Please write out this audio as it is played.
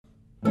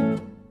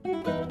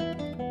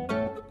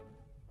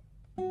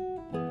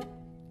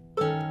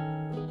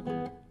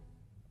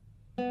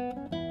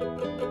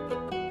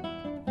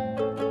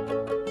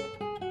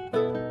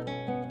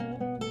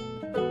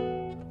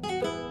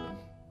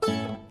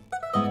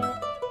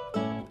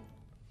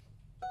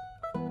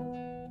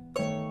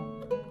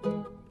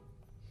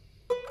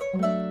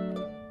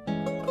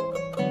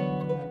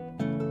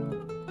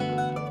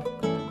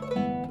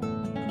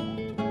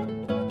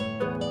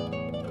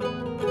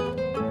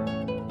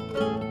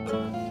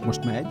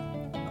Most megy?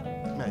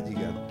 Megy,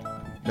 igen.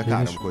 De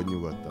káromkodj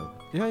nyugodtan.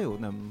 Ja, jó,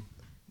 nem.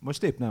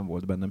 Most épp nem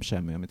volt bennem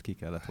semmi, amit ki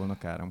kellett volna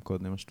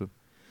káromkodni. Most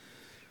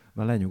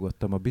már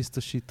lenyugodtam a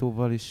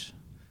biztosítóval is.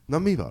 Na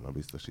mi van a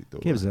biztosítóval?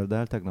 Képzeld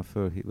el, tegnap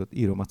fölhívott,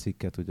 írom a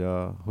cikket, ugye,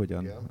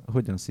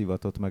 hogyan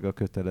szivatott meg a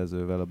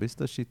kötelezővel a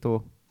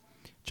biztosító.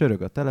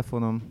 Csörög a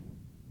telefonom,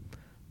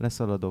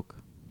 leszaladok,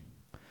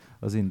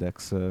 az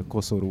Index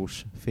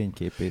koszorús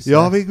fényképészre.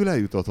 Ja, végül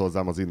eljutott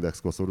hozzám az Index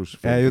koszorús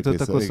fényképészre.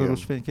 Eljutott a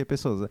koszorús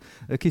fényképész hozzá.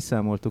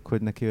 Kiszámoltuk,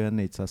 hogy neki olyan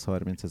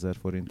 430 000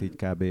 forint így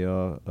kb.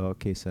 A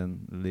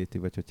készenléti,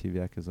 vagy hogy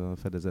hívják, ez a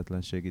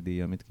fedezetlenségi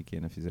díj, amit ki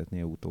kéne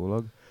fizetnie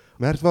utólag.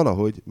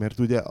 Mert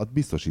ugye a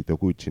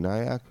biztosítók úgy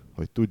csinálják,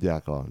 hogy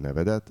tudják a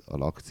nevedet, a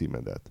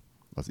lakcímedet,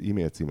 az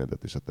e-mail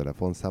címedet és a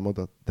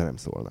telefonszámodat, de nem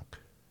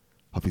szólnak,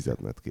 ha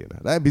fizetned kéne.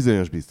 De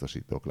bizonyos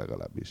biztosítók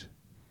legalábbis.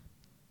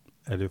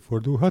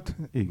 Előfordulhat.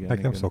 Igen, Nekem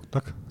igen.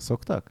 szoktak.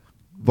 Szoktak?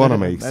 Van,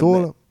 amelyik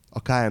szól,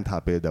 a KNH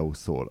például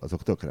szól,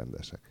 azok tök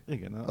rendesek.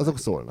 Igen, azok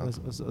szólnak.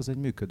 Az egy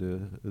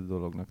működő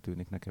dolognak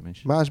tűnik nekem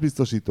is. Más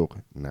biztosítók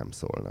nem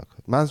szólnak.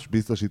 Más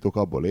biztosítók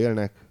abból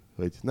élnek,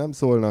 hogy nem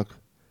szólnak,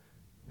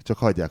 csak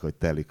hagyják, hogy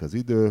telik az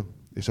idő,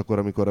 és akkor,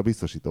 amikor a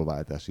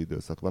biztosítóváltási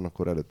időszak van,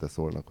 akkor előtte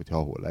szólnak, hogy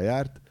hol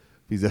lejárt,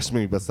 fizess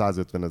még be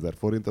 150 000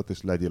 forintot,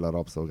 és legyél a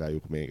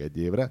rabszolgájuk még egy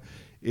évre,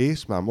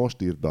 és már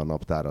most írd be a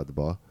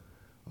naptáradba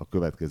a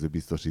következő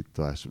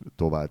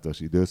biztosítóváltás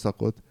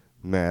időszakot,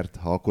 mert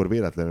ha akkor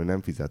véletlenül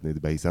nem fizetnéd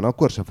be, hiszen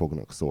akkor se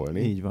fognak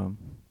szólni. Így van.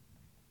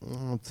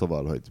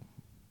 Szóval,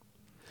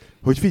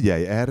 hogy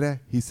figyelj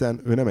erre,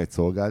 hiszen ő nem egy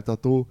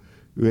szolgáltató,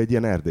 ő egy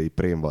ilyen erdélyi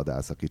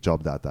prémvadász, aki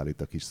csapdát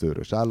állít a kis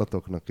szőrös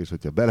állatoknak, és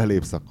hogyha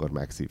belelépsz, akkor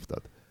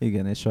megszívtad.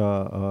 Igen, és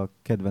a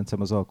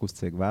kedvencem az Alkusz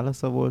cég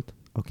válasza volt,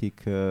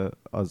 akik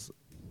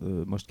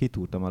most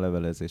kitúrtam a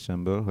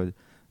levelezésemből, hogy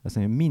azt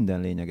mondja, minden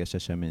lényeges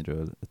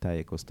eseményről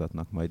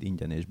tájékoztatnak majd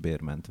ingyen és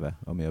bérmentve,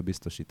 ami a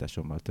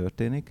biztosításommal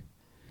történik.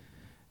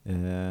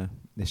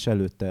 És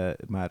előtte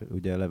már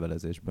ugye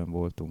levelezésben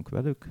voltunk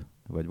velük,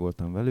 vagy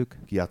voltam velük.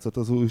 Kijátszott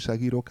az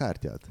újságíró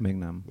kártyát? Még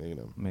nem.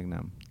 Még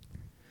nem.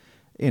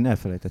 Én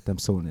elfelejtettem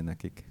szólni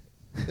nekik.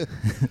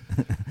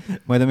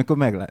 Majd amikor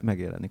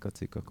megjelenik a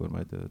cikk, akkor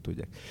majd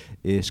tudják.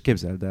 És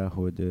képzeld el,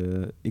 hogy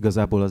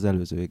igazából az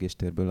előző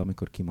égéstérből,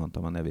 amikor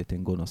kimondtam a nevét,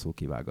 én gonoszul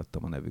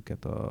kivágattam a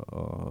nevüket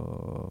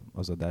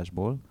az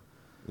adásból.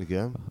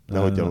 Igen, de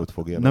hogy gyanút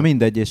fogja meg? Na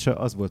mindegy, és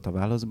az volt a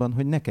válaszban,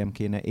 hogy nekem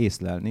kéne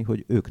észlelni,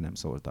 hogy ők nem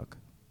szóltak.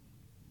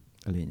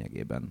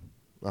 Lényegében.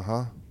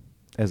 Aha.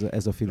 Ez a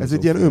filozófia. Ez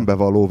egy ilyen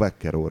önbevalló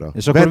vekkeróra.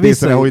 És akkor vedd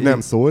észre, hogy nem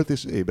szólt,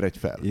 és ébredj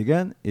fel.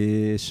 Igen,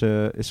 és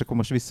akkor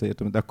most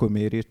visszaértem, de akkor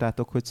miért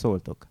írtátok, hogy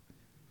szóltok?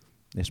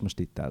 És most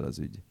itt áll az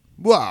ügy.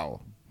 Wow!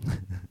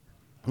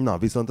 Na,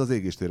 viszont az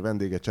égéstér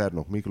vendége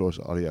Csernok Miklós,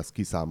 alias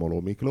Kiszámoló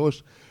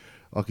Miklós,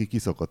 aki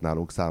kiszokott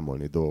nálunk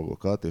számolni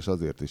dolgokat, és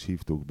azért is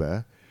hívtuk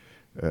be,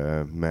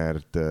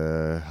 mert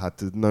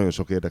hát nagyon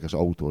sok érdekes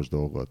autós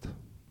dolgot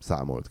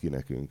számolt ki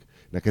nekünk.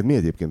 Neked mi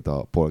egyébként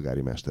a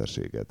polgári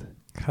mesterséged?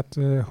 Hát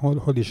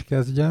hol is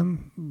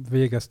kezdjem?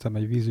 Végeztem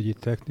egy vízügyi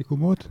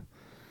technikumot,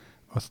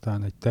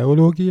 aztán egy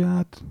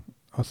teológiát,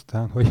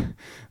 aztán, hogy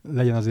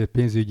legyen azért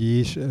pénzügyi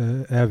is,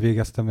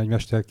 elvégeztem egy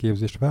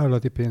mesterképzést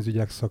vállalati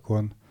pénzügyek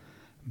szakon,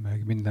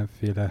 meg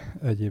mindenféle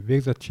egyéb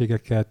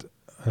végzettségeket.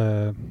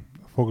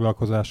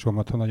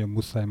 Foglalkozásomat, ha nagyon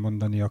muszáj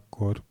mondani,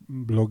 akkor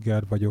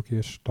blogger vagyok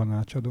és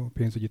tanácsadó,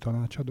 pénzügyi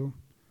tanácsadó.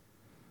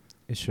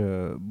 És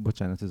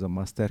bocsánat, ez a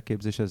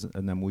masterképzés, ez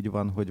nem úgy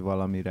van, hogy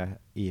valamire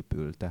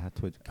épül, tehát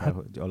hogy kell,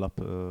 hogy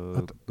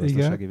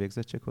gazdasági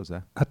végzettség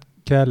hozzá? Hát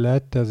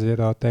kellett, ezért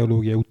a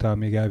teológia után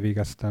még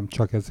elvégeztem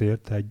csak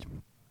ezért egy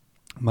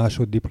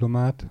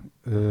másoddiplomát,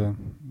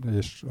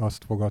 és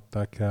azt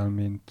fogadták el,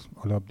 mint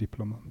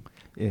alapdiploma.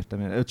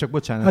 Értem. Csak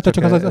bocsánat. Hát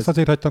csak ezt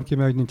azért hagytam ki,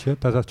 mert nincs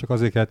tehát csak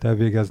azért kellett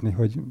elvégezni,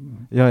 hogy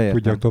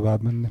tudjak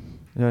tovább menni.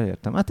 Ja,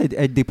 értem. Hát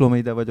egy diploma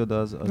ide vagy oda,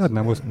 az hát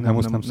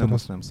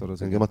nem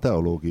szoroz. Engem a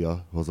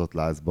teológia hozott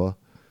lázba.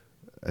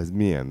 Ez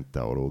milyen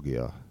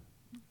teológia?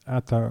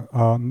 Hát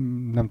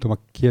nem tudom, a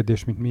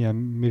kérdés, mint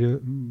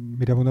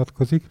mire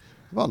vonatkozik.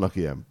 Vannak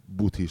ilyen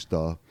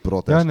buddhista,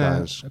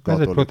 protestáns,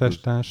 katolikus. Ez egy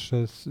protestáns,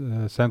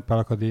 Szent Pál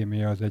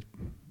Akadémia, az egy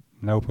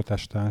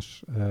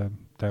neoprotestáns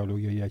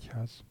teológiai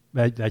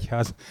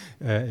egyház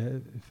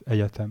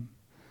egyetem.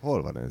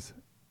 Hol van ez?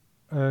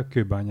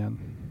 Kőbányán.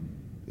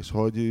 És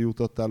hogy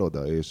jutottál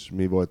oda, és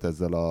mi volt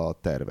ezzel a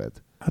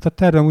terved? Hát a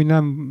tervem úgy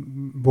nem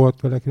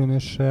volt vele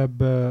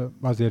különösebb,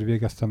 azért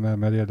végeztem el,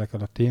 mert érdekel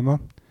a téma,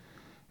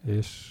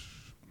 és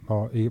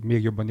ha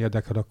még jobban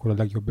érdekel, akkor a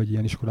legjobb egy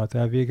ilyen iskolát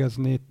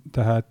elvégezni,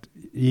 tehát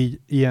így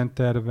ilyen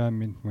tervem,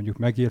 mint mondjuk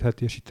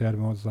megélhetési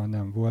tervem azzal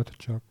nem volt,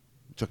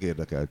 csak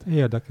érdekelt.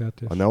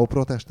 Érdekelt. A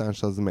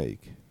neoprotestáns az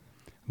melyik?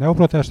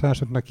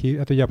 Neoprotestánsoknak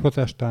hát ugye a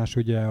protestáns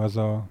ugye az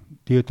a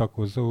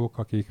tiltakozók,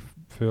 akik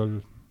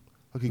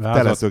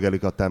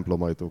teleszögelik a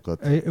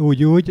templomajtókat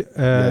úgy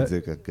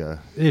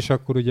jegyzékekkel. És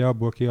akkor ugye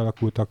abból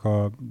kialakultak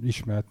a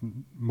ismert,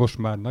 most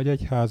már nagy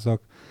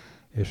egyházak,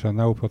 és a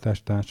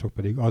neoprotestánsok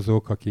pedig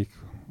azok, akik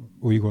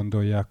úgy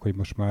gondolják, hogy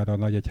most már a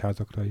nagy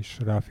egyházakra is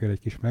ráfér egy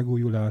kis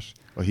megújulás.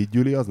 A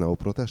hitgyüli az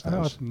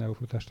neoprotestáns? Az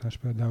neoprotestáns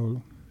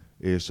például.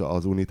 És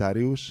az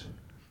unitárius?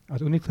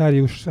 Az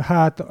unitárius,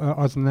 hát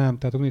az nem,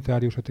 tehát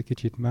unitárius ott egy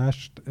kicsit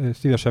más.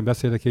 Szívesen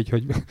beszélek így,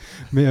 hogy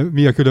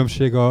mi a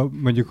különbség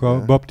mondjuk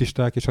a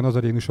baptisták és a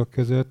nazarénusok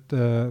között.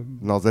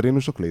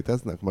 Nazarénusok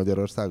léteznek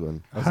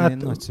Magyarországon? Az én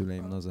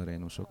nagyszüleim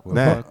nazarénusok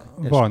voltak.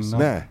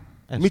 Vannak.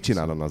 Mit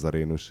csinál a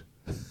nazarénus?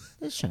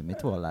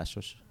 Semmit,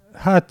 vallásos.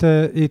 Hát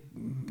itt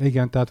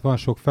igen, tehát van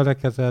sok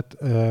felekezet,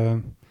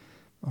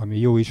 ami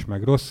jó is,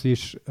 meg rossz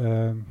is.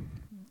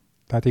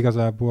 Tehát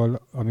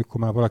igazából,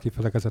 amikor már valaki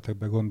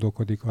felekezetekbe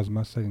gondolkodik, az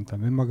már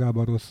szerintem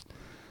önmagában rossz.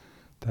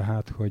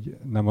 Tehát, hogy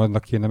nem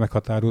annak kéne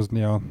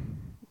meghatározni a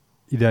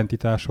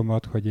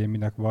identitásomat, hogy én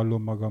minek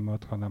vallom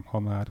magamat, hanem ha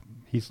már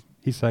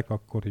hiszek,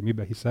 akkor hogy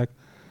mibe hiszek,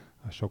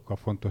 az sokkal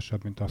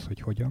fontosabb, mint az, hogy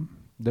hogyan.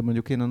 De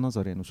mondjuk én a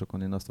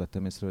nazarénusokon én azt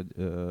vettem észre, hogy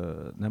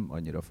nem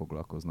annyira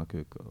foglalkoznak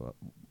ők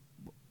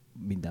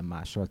minden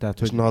mással.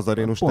 Tehát, és hogy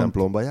nazarénus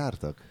templomba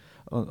jártak?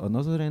 A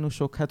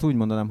nazarénusok, hát úgy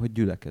mondanám, hogy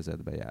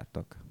gyülekezetbe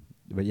jártak.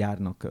 Vagy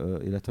járnak,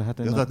 illetve hát...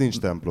 Tehát nincs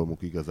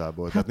templomuk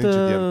igazából, hát, tehát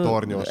nincs egy ilyen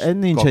tornyos,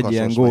 nincs egy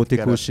ilyen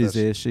gótikus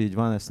ízés, így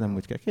van, ezt nem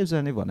úgy kell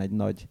képzelni, van egy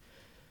nagy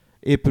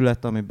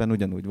épület, amiben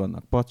ugyanúgy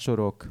vannak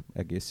padsorok,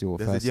 egész jó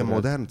felszerelt. Ez egy ilyen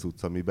modern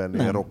cucc, amiben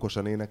ilyen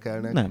rockosan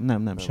énekelnek?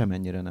 Nem,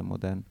 semennyire nem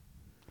modern.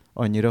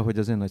 Annyira, hogy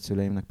az én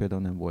nagyszüleimnek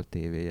például nem volt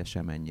tévéje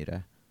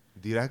semennyire.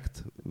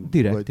 Direkt?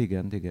 Direkt,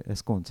 igen,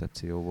 ez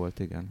koncepció volt,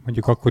 igen.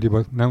 Mondjuk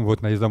akkoriban nem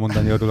volt nehéz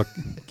lemondani arról a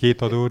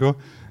 2 adóról.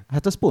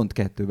 Hát az pont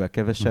 2-vel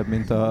kevesebb,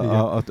 mint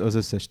az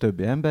összes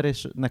többi ember,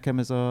 és nekem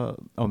ez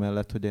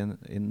amellett, hogy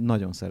én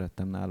nagyon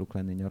szerettem náluk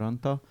lenni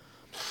nyaranta.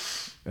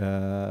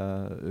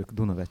 Ők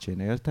Dunavecsén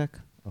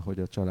éltek, ahogy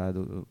a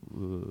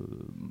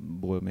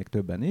családból még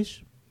többen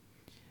is,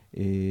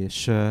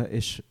 és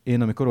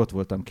én amikor ott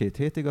voltam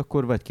 2 hétig,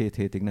 akkor vagy 2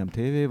 hétig nem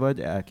tévé, vagy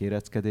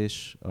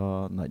elkéreckedés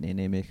a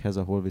nagynénémékhez,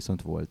 ahol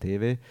viszont volt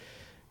tévé,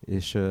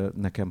 és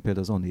nekem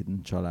például az Onid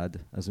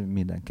család, az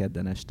minden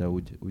kedden este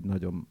úgy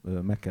nagyon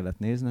meg kellett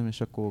néznem,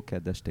 és akkor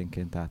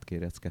keddesténként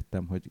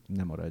átkéreckedtem, hogy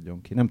ne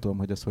maradjon ki. Nem tudom,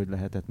 hogy az hogy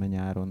lehetett, mert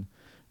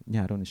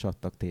nyáron is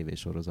adtak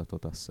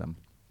tévésorozatot, azt hiszem.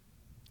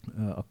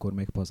 Akkor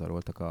még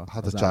pazaroltak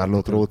Hát a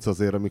Charlotte Rhodes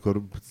azért,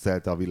 amikor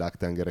szelte a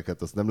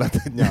világtengereket, azt nem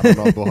lehetett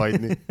nyáron abba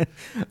hagyni.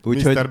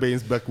 Mr.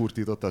 Baines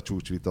bekurtította a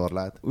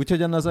csúcsvitorlát.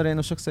 Úgyhogy a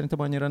nazarénusok szerintem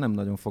annyira nem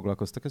nagyon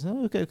foglalkoztak.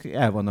 Ők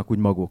el vannak úgy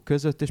maguk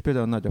között, és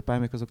például a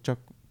nagyapámék azok csak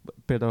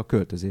például a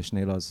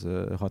költözésnél az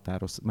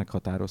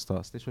meghatározta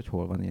azt is, hogy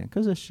hol van ilyen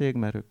közösség,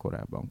 mert ők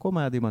korábban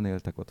Komádiban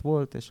éltek, ott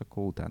volt, és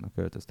akkor utána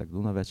költöztek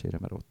Dunavecsére,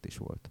 mert ott is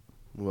volt.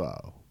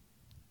 Wow.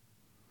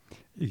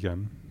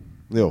 Igen.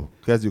 Jó,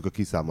 kezdjük a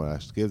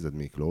kiszámolást. Képzeld,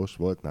 Miklós,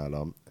 volt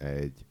nálam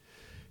egy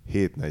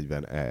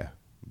 740e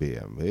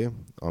BMW,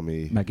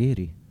 ami...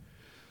 Megéri?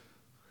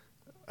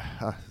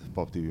 Hát,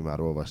 Pap TV már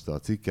olvasta a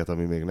cikket,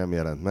 ami még nem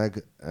jelent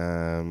meg.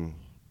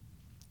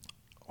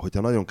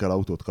 Hogyha nagyon kell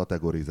autót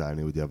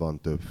kategorizálni, ugye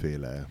van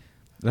többféle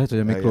lehet, hogy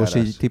a Miklós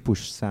így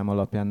típus szám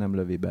alapján nem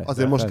lövi be.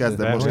 Azért most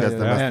kezdem.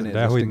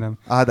 Dehogy nem.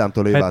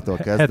 Ádámtól Évától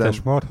kezdem.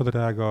 7-es marha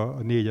drága,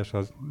 a 4-es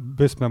az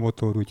Böszme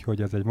motor,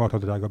 úgyhogy ez egy marha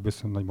drága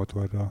Böszme nagy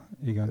motorra.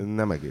 Igen.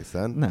 Nem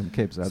egészen. Nem,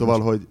 képzeld.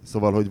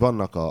 Szóval, hogy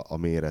vannak a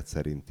méret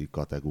szerinti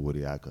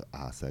kategóriák,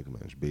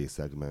 A-szegmens,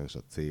 B-szegmens,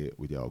 a C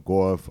ugye a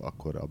Golf,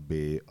 akkor a B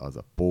az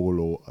a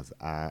Polo, az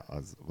A,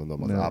 az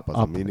gondolom az A az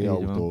a mini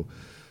autó,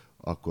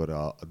 akkor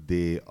a D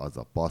az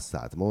a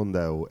Passat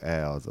Mondeo,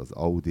 E az az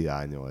Audi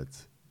A8,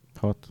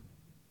 6.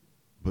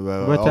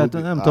 Vagy hát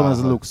nem tudom, ez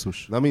a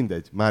luxus. Na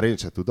mindegy, már én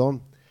se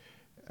tudom.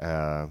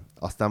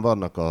 Aztán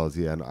vannak az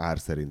ilyen ár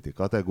szerinti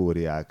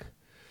kategóriák,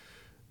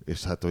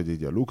 és hát, hogy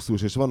így a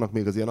luxus, és vannak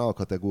még az ilyen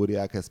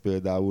alkategóriák, ez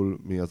például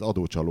mi az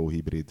adócsaló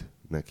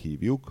hibridnek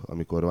hívjuk,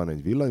 amikor van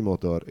egy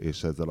villanymotor,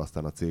 és ezzel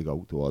aztán a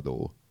cégautó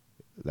adó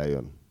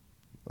lejön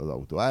az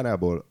autó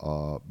árából.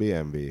 A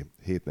BMW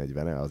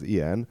 740-e az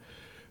ilyen,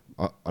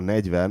 a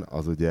 40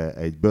 az ugye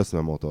egy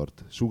Böszme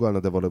motort sugallna,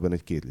 de valóban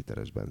egy 2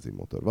 literes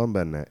benzinmotor van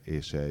benne,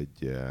 és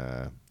egy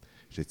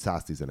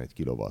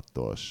 111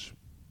 kW-os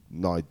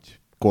nagy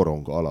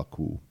korong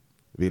alakú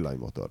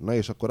villanymotor. Na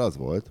és akkor az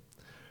volt,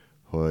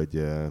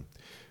 hogy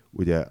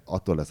ugye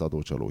attól lesz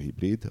adócsaló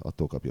hibrid,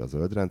 attól kapja a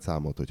zöld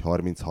rendszámot, hogy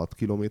 36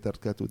 kilométert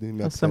kell tudni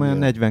megtenni. Azt hiszem olyan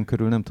 40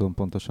 körül, nem tudom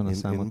pontosan a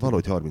számot. Én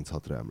valahogy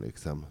 36-ra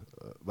emlékszem.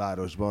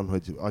 Városban,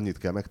 hogy annyit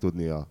kell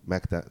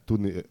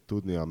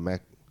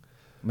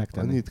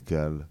annyit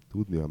kell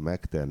tudnia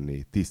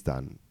megtenni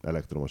tisztán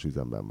elektromos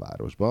üzemben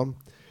városban.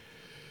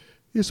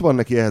 És van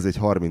neki ehhez egy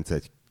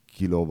 31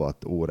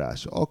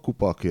 kWh-órás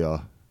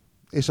akkupakja,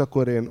 és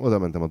akkor én oda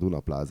mentem a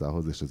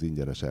Dunaplázához, és az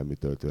ingyenes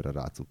elműtöltőre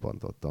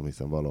rácuppantottam,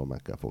 hiszen valahol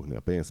meg kell fogni a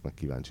pénzt, meg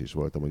kíváncsi is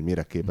voltam, hogy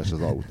mire képes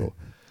az autó.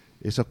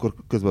 És akkor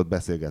közben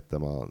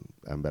beszélgettem az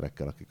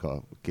emberekkel, akik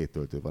a 2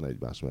 töltő van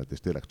egymás mellett, és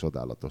tényleg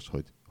csodálatos,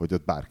 hogy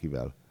ott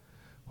bárkivel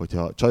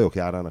hogyha csajok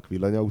járnának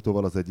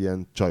villanyautóval, az egy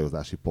ilyen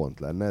csajozási pont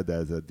lenne, de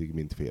ez eddig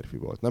mind férfi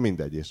volt. Na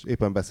mindegy, és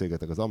éppen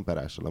beszélgetek az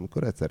amperással,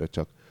 amikor egyszerre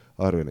csak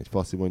arra jön egy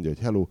faszi, mondja, hogy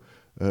hello,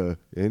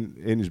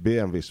 én is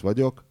BMW-s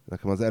vagyok,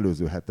 nekem az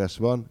előző 7-es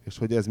van, és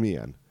hogy ez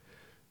milyen?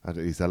 Hát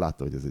hiszen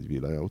látta, hogy ez egy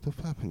villanyautó,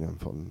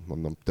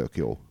 mondom, tök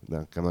jó, de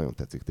nekem nagyon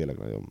tetszik, tényleg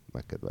nagyon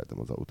megkedveltem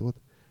az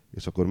autót.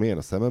 És akkor mélyen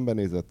a szemembe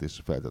nézett,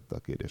 és feltette a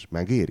kérdést,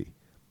 megéri?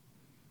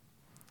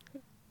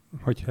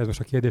 Hogy ez most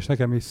a kérdés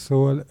nekem is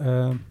szól.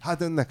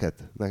 Hát neked.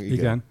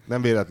 Igen.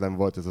 Nem véletlen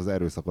volt ez az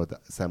erőszakolt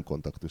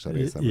szemkontaktus a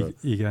részemről.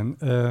 Igen.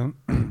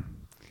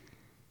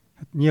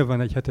 Hát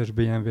nyilván egy 7-es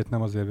BMW-t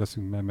nem azért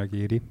veszünk, mert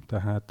megéri.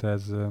 Tehát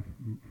ez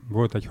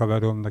volt egy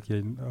haverom, neki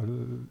egy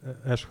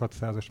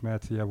S600-as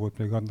Mercia volt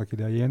még annak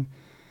idején.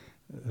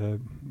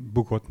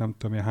 Bukott nem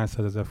tudom én hány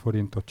százezer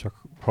forintot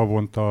csak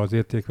havonta az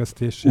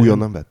értékvesztésén.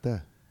 Újonnan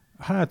vette?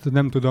 Hát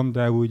nem tudom,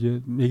 de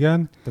úgy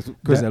igen. Tehát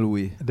közel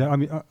új. De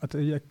ami,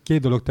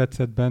 két dolog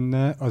tetszett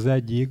benne. Az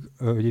egyik,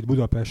 hogy itt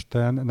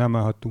Budapesten nem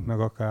állhattunk meg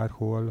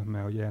akárhol,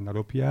 mert ugye ilyen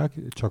lopják,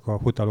 csak a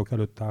hotelok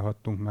előtt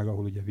állhattunk meg,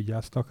 ahol ugye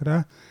vigyáztak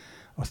rá.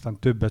 Aztán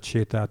többet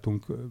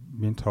sétáltunk,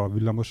 mintha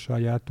villamossal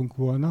jártunk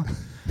volna.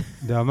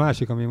 De a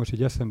másik, ami most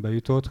így eszembe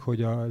jutott,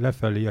 hogy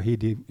lefelé a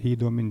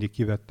hídon mindig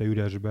kivette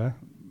üresbe,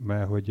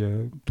 mert hogy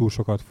túl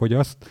sokat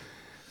fogyaszt.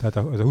 Tehát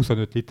az a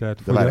 25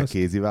 litert fogyaszt. De várj,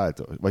 kézi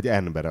váltó? Vagy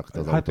N-be rakta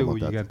az automatát?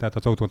 Hát úgy, igen, tehát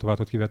az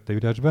automataváltót kivette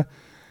üresbe.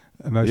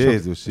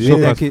 Jézus,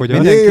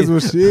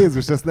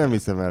 ezt nem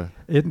hiszem el.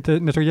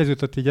 Ne csak ez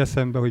jutott így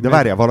eszembe, hogy... De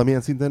várjál,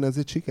 valamilyen szinten ez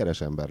egy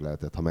sikeres ember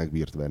lehetett, ha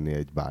megbírt venni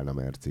egy Bálna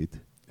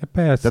Mercit.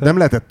 Persze. Tehát nem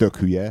lehetett tök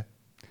hülye.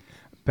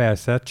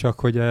 Persze, csak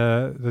hogy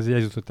ez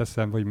így jutott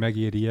eszembe, hogy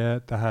megéri-e,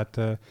 tehát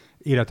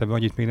életemben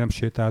annyit még nem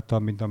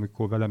sétáltam, mint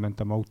amikor vele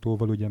mentem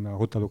autóval, ugye, mert a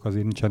hotelok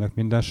azért nincsenek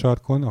minden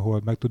sarkon,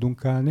 ahol meg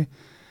tudunk állni.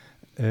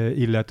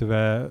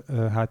 Illetve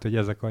hát, hogy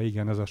ez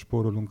a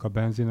spórolunk a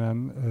benzinen,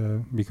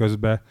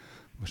 miközben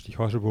most így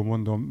hasonlóan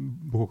mondom,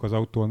 bukok az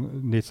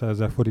autón 400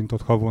 000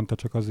 forintot havonta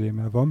csak azért,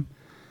 mert van.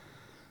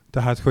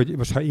 Tehát, hogy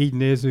most ha így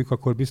nézzük,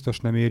 akkor biztos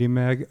nem éri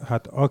meg.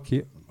 Hát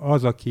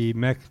aki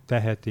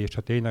megteheti, és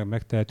ha tényleg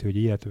megteheti, hogy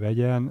ilyet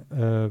vegyen,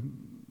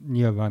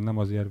 nyilván nem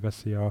azért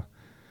veszi a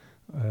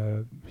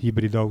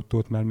hibrid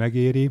autót, mert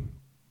megéri.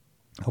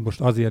 Ha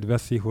most azért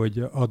veszi,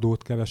 hogy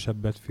adót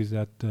kevesebbet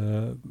fizet,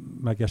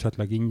 meg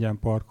esetleg ingyen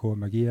parkol,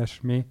 meg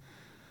ilyesmi,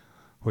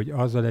 hogy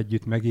azzal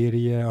együtt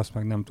megéri-e, azt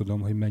meg nem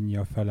tudom, hogy mennyi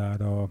a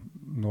felára a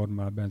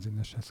normál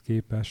benzineshez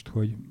képest,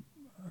 hogy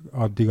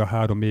addig a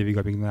 3 évig,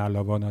 amíg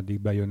nála van, addig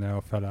bejön-e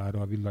a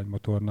felára a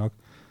villanymotornak.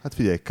 Hát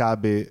figyelj,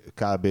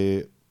 kb.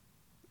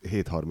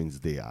 730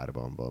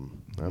 árban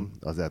van, nem?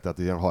 Azért, tehát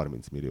ilyen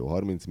 30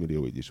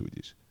 millió így is, úgy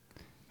is.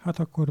 Hát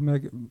akkor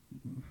meg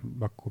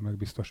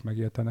biztos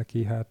megérte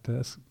neki, hát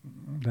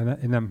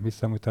én nem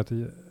hiszem, hogy tehát,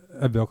 hogy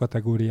ebbe a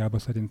kategóriába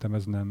szerintem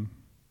ez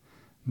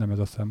nem ez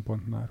a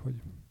szempont már, hogy...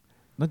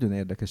 Nagyon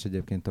érdekes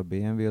egyébként a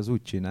BMW, az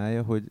úgy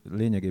csinálja, hogy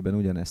lényegében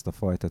ugyanezt a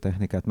fajta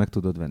technikát meg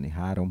tudod venni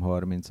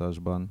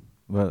 330-asban,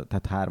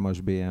 tehát 3-as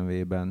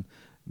BMW-ben,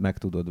 meg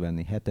tudod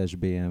venni 7-es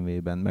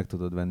BMW-ben, meg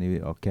tudod venni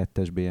a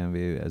 2-es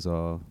BMW, ez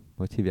a,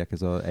 hogy hívják,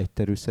 ez a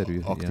egyterűszerű?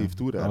 Aktív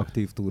Tourer?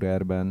 Aktív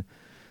Tourerben.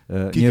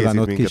 Kikészít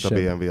minket kisebb.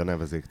 A BMW a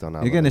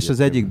nevezéktanában. Igen, és az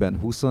egyikben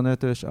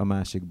 25-ös, a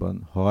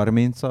másikban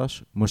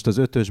 30-as.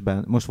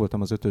 Most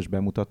voltam az 5-ös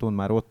bemutatón,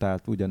 már ott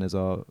állt ugyanez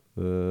a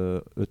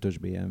 5-ös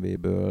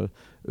BMW-ből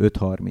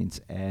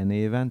 530e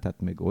néven,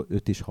 tehát még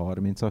 5 is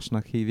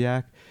 30-asnak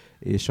hívják,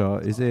 és a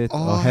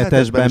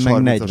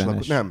 7-esben meg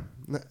 40-es.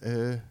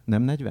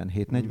 Nem 40?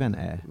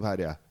 740e?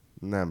 Várjál,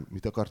 nem.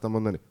 Mit akartam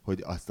mondani?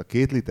 Hogy azt a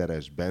 2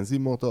 literes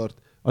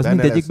benzinmotort az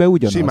mindegyikben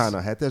ugyanaz. Simán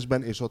a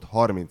 7-esben, és ott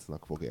 30-nak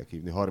fogják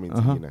hívni,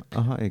 30-nek.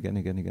 Aha,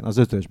 igen. Az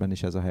 5-ösben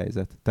is ez a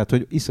helyzet. Tehát,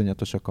 hogy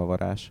iszonyatos a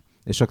kavarás.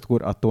 És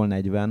akkor attól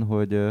 40,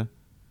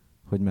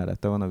 hogy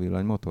mellette van a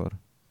villanymotor?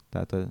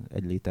 Tehát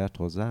 1 litert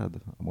hozzáad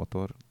a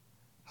motor?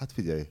 Hát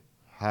figyelj,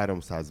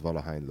 300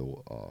 valahány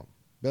ló a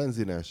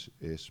benzines,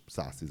 és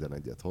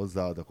 111-et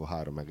hozzáad, akkor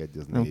 3 meg 1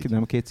 az 4.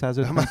 Nem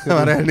 250?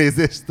 Már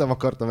elnézést, nem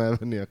akartam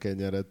elvenni a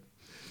kenyeret.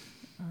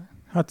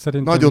 Hát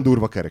szerintem... Nagyon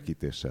durva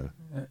kerekítéssel.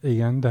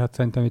 Igen, de hát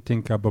szerintem itt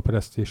inkább a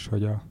presztízs,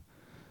 hogy a...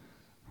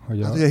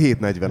 Hát ugye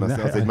 740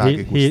 az egy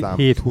mágikus szám.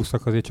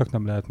 720-ak azért csak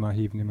nem lehet már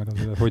hívni, mert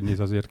az, hogy néz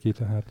azért ki,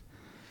 tehát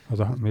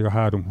még a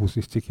 320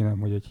 is ciki, nem,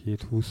 hogy egy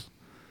 720.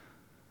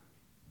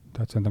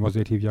 Tehát szerintem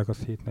azért hívják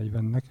azt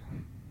 740-nek.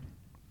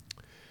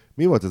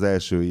 Mi volt az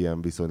első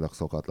ilyen viszonylag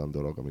szokatlan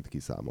dolog, amit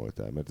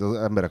kiszámoltál? Mert az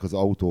emberek az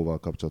autóval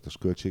kapcsolatos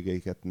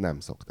költségeiket nem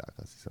szokták,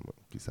 azt hiszem,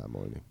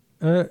 kiszámolni.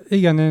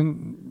 Igen,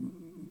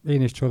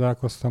 én is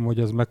csodálkoztam, hogy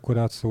ez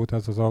mekkorát szólt,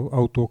 ez az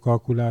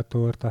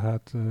autókalkulátor,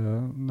 tehát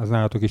az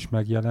nálatok is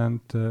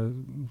megjelent,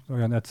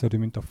 olyan egyszerű,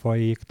 mint a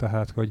faék,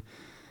 tehát hogy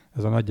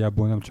ez a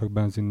nagyjából nem csak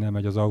benzinnel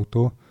megy az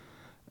autó,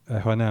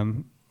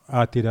 hanem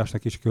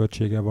átírásnak is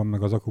költsége van,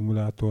 meg az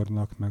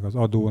akkumulátornak, meg az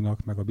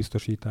adónak, meg a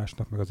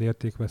biztosításnak, meg az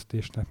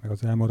értékvesztésnek, meg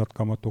az elmaradt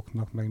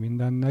kamatoknak, meg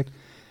mindennek.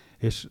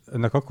 És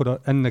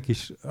ennek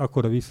is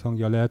akkora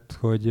visszhangja lett,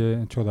 hogy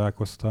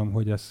csodálkoztam,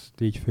 hogy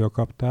ezt így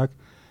fölkapták.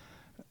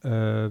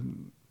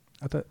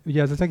 Hát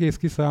ugye ez az egész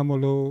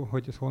kiszámoló,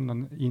 hogy ez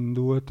honnan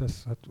indult,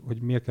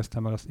 hogy miért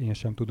kezdtem el, azt én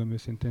sem tudom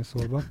őszintén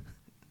szólva.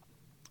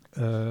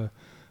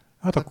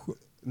 Akkor...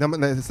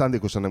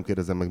 Szándékosan nem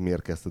kérdezem meg,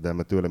 miért kezdted el,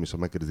 mert tőlem is, ha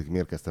megkérdezik,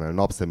 miért kezdtem el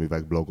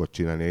napszemüveg blogot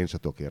csinálni, én sem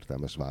tudok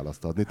értelmes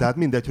választ adni. Tehát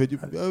mindegy, hogy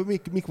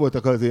mik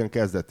voltak az ilyen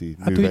kezdeti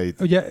műveid.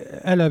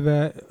 Ugye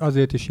eleve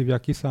azért is hívják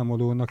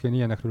kiszámolónak, én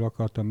ilyenekről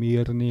akartam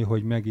írni,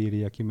 hogy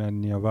megéri-e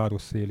kimenni a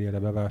város szélére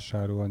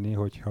bevásárolni,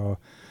 hogyha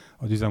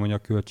az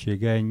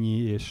üzemanyagköltség ennyi,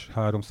 és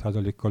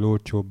 3%-kal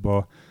olcsóbb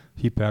a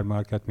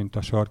hipermarket, mint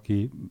a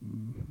sarki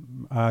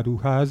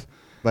áruház.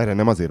 Várjál,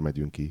 nem azért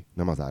megyünk ki,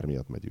 nem az ár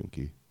miatt megyünk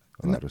ki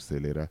a város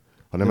szélére.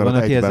 Hanem van,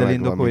 aki ezzel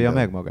indokolja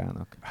meg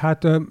magának.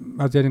 Hát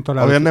azért én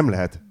talán... Olyan nem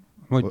lehet,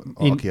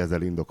 aki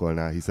ezzel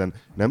indokolná, hiszen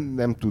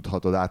nem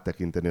tudhatod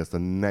áttekinteni ezt a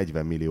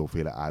 40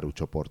 millióféle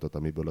árucsoportot,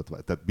 amiből ott van.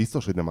 Tehát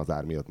biztos, hogy nem az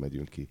ár miatt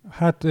megyünk ki.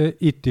 Hát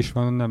itt is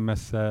van, nem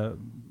messze,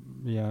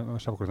 ilyen,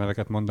 most akarok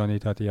neveket mondani,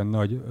 tehát ilyen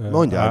nagy...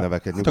 Mondjál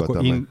neveket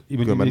nyugodtan,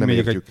 különben nem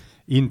értjük.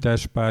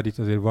 Interspár itt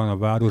azért van a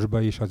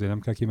városban is, azért nem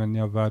kell kimenni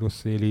a város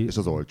széli. És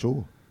az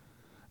olcsó?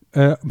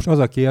 Most az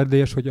a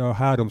kérdés, hogy a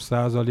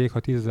 3%, ha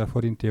 10 000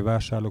 forintért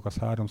vásárolok, az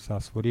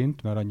 300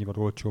 forint, mert annyival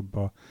olcsóbb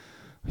a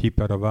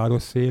hiper a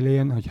város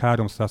szélén, hogy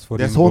 300 forintból...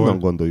 De ezt honnan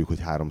gondoljuk,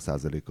 hogy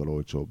 3%-kal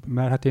olcsóbb?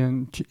 Mert hát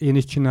én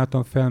is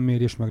csináltam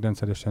felmérést, meg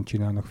rendszeresen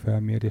csinálnak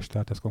felmérést,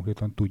 tehát ezt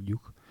konkrétan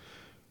tudjuk.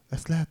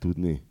 Ezt lehet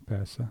tudni?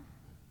 Persze.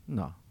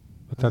 Na.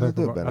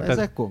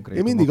 Ezek konkrét.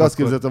 Én mindig azt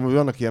képzeltem, hogy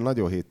vannak ilyen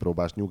nagyon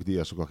hétpróbás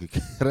nyugdíjasok, akik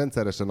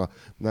rendszeresen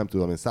nem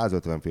tudom én,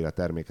 150 féle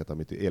terméket,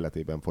 amit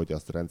életében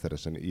fogyaszt,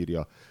 rendszeresen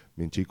írja,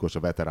 mint Csíkos a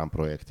veterán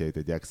projektjeit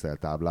egy Excel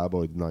táblába,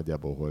 hogy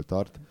nagyjából hol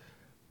tart.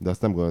 De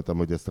azt nem gondoltam,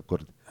 hogy ezt akkor...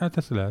 Hát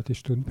ezt lehet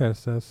is tudni,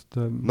 persze.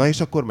 Na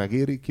és akkor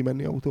megéri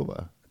kimenni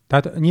autóval?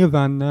 Tehát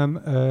nyilván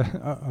nem,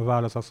 a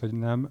válasz az, hogy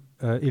nem,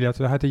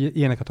 illetve hát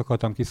ilyeneket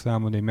akartam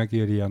kiszámolni, hogy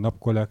megéri a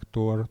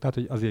napkollektor, tehát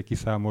hogy azért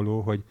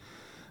kiszámoló, hogy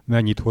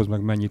mennyit hoz,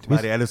 meg mennyit visz.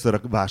 Várj, először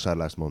a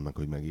vásárlást mondd meg,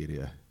 hogy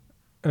megéri-e.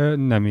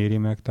 Nem éri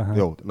meg, tehát.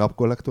 Jó,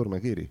 napkollektor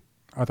megéri?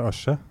 Hát az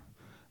se.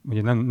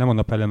 Ugye nem a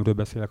napelemről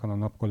beszélek, hanem a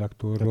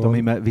napkollektorról. Tehát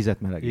ami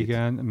vizet melegít.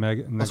 Igen,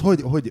 meg... Az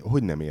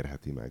hogy nem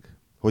érheti meg?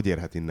 Hogy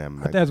érheti nem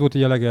meg? Hát ez volt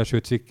ugye a legelső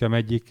cikkem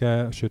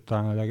egyike, sőt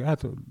talán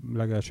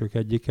legelsők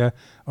egyike.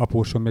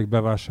 Apósom még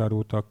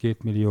bevásárolta 2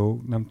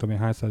 millió, nem tudom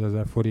én hány 100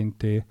 000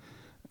 forinté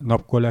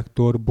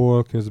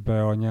napkollektorból,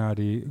 közben a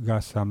nyári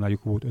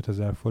gázszámlájuk volt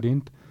 5000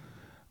 forint.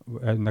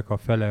 Ennek a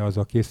fele az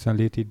a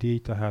készenléti díj,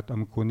 tehát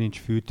amikor nincs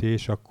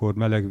fűtés, akkor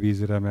meleg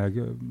vízre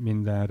meg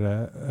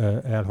mindenre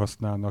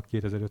elhasználnak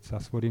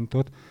 2500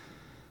 forintot.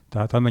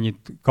 Tehát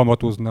amennyit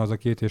kamatozna az a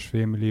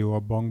 2,5 millió a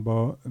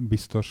bankba,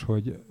 biztos,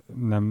 hogy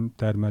nem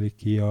termelik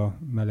ki a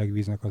meleg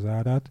víznek az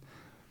árát.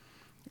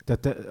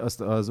 Tehát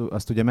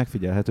azt ugye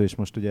megfigyelhető, és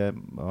most ugye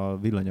a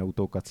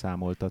villanyautókat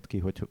számoltad ki,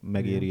 hogy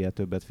megéri-e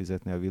többet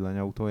fizetni a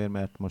villanyautóért,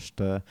 mert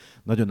most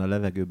nagyon a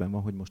levegőben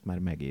van, hogy most már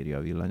megéri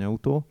a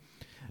villanyautó.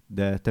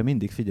 De te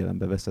mindig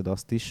figyelembe veszed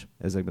azt is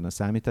ezekben a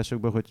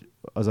számításokban, hogy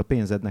az a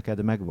pénzed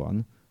neked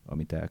megvan,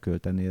 amit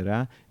elköltenél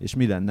rá, és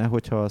mi lenne,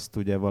 hogyha azt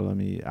ugye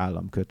valami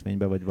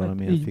államkötvénybe, vagy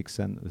valamilyen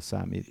fixen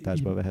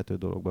számításba vehető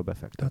dologba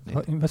befektetnéd.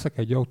 Tehát ha én veszek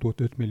egy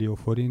autót 5 millió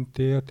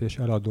forintért, és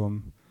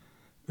eladom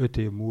 5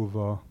 év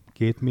múlva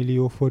 2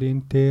 millió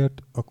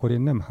forintért, akkor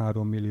én nem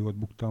 3 milliót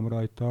buktam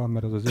rajta,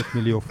 mert az 5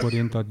 millió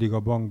forint addig a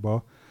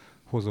bankba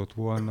hozott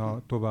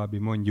volna további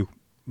mondjuk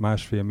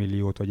 1,5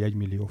 milliót vagy 1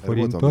 millió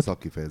forintot. Volt valami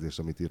szakkifejezés,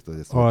 amit írtad,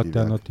 hogy ezt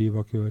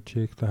alternatíva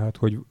költség, tehát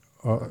hogy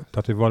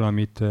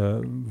valamit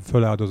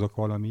föláldozok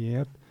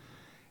valamiért,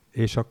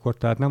 és akkor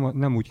tehát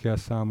nem úgy kell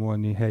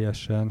számolni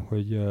helyesen,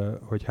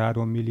 hogy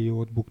 3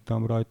 milliót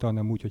buktam rajta,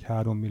 hanem úgy, hogy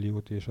 3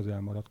 milliót és az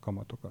elmaradt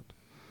kamatokat.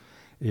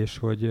 És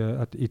hogy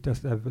hát itt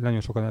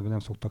nagyon sokan ebben nem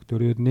szoktak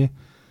törődni,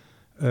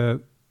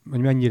 hogy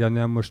mennyire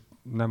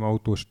nem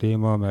autós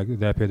téma,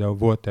 de például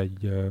volt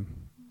egy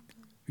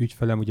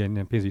ügyfelem, ugye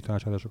én pénzügyi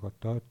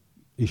tanácsadásokat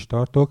is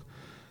tartok.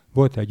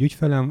 Volt egy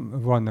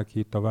ügyfelem, van neki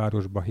itt a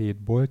városban 7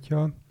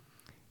 boltja,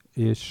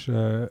 és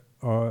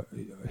a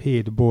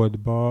 7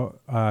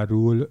 boltba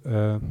árul,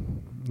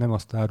 nem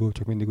azt árul,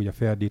 csak mindig ugye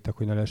ferdítek,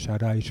 hogy ne lehessen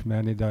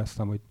ráismerni, de azt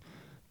hiszem, hogy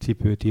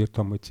cipőt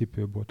írtam, hogy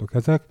cipőboltok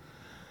ezek.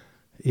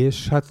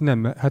 És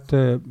hát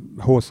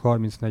hoz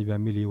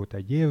 30-40 milliót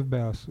egy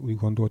évbe, azt úgy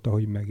gondolta,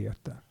 hogy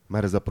megérte.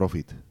 Már ez a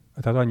profit?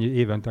 Tehát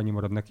évente annyi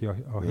marad neki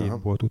a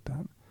 7 bolt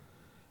után.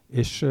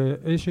 És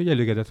egy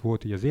elégedett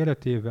volt így az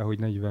életével, hogy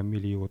 40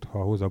 milliót, ha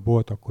hoz a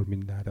bolt, akkor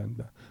minden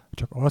rendben.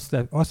 Csak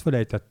azt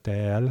felejtette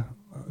el,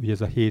 hogy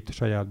ez a 7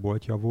 saját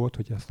boltja volt,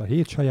 hogy ezt a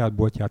 7 saját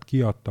boltját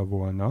kiadta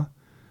volna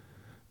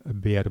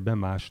bérbe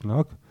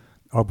másnak,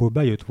 abból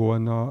bejött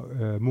volna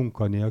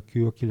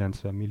munkanélkül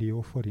 90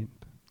 millió forint.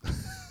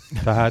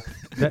 Tehát,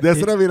 de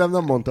ezt remélem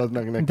nem mondtad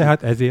meg neki. De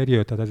hát ezért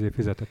jött, tehát ezért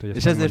fizetett. Hogy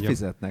és ezért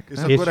fizetnek.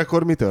 És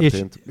akkor mi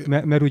történt?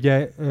 Mert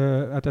ugye,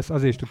 hát ezt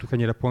azért is tudtuk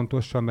ennyire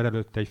pontosan, mert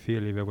előtte egy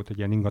fél éve volt egy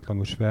ilyen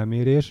ingatlanos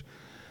felmérés.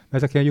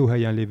 Ezek ilyen jó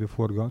helyen lévő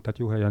tehát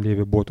jó helyen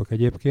lévő boltok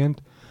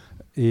egyébként,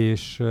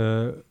 és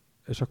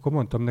akkor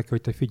mondtam neki,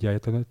 hogy te figyelj,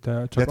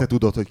 csak... De te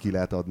tudod, hogy ki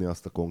lehet adni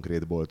azt a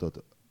konkrét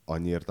boltot,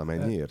 Annyiért,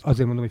 amennyiért?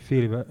 Azért mondom,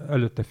 hogy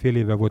előtte fél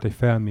éve volt egy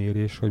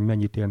felmérés, hogy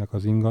mennyit élnek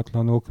az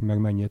ingatlanok, meg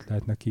mennyit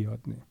lehetne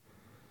kiadni.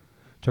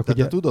 Csak tehát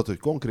ugye... te tudod, hogy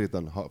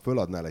konkrétan, ha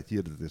föladnál egy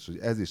hirdetést, hogy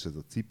ez is ez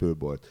a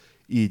cipőbolt,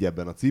 így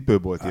ebben a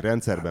cipőbolti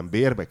rendszerben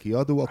bérbe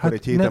kiadó, akkor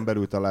egy héten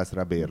belül találsz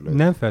rá bérlőt.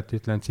 Nem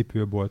feltétlen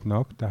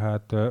cipőboltnak,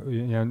 tehát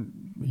ilyen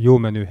jó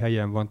menő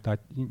helyen van, tehát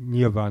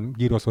nyilván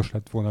gyroszos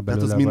lett volna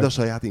belőle. Tehát az mind a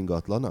saját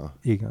ingatlana?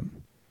 Igen.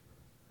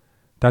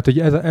 Tehát, hogy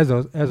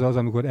ez az,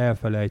 amikor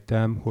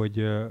elfelejtem,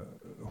 hogy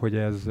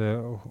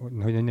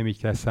nem így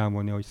kell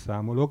számolni, ahogy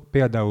számolok.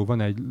 Például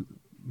van egy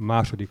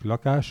második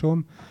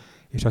lakásom,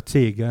 és a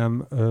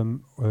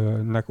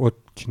cégemnek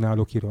ott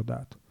csinálok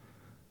irodát.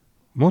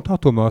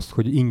 Mondhatom azt,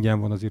 hogy ingyen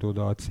van az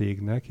iroda a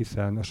cégnek,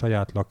 hiszen a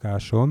saját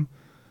lakásom,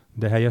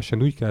 de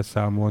helyesen úgy kell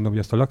számolnom, hogy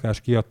ezt a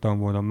lakást kiadtam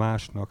volna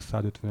másnak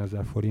 150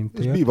 000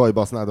 forintért. És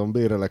bivajbasznádon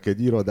bérelek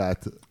egy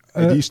irodát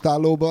egy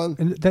istállóban.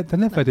 De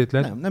nem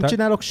feltétlen. Nem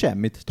csinálok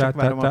semmit, csak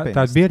várom a pénzt.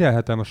 Tehát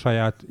bérelhetem a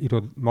saját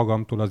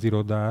magamtól az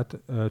irodát,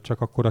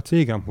 csak akkor a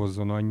cégem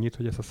hozzon annyit,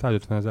 hogy ezt a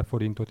 150 000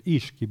 forintot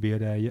is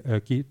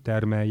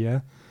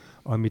kitermelje,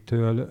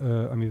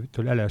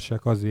 amitől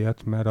elesek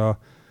azért, mert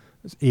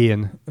az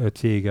én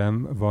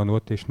cégem van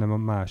ott, és nem a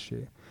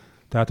másé.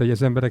 Tehát, hogy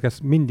az emberek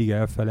ezt mindig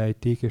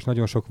elfelejtik, és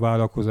nagyon sok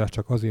vállalkozás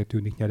csak azért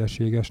tűnik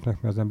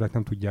nyereségesnek, mert az emberek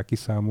nem tudják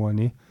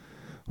kiszámolni,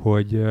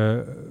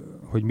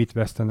 hogy mit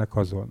vesztenek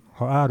azon.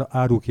 Ha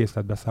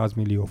árukészletbe 100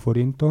 millió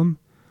forintom,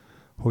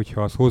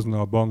 hogyha az hozna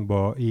a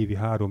bankba évi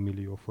 3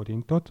 millió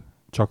forintot,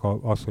 csak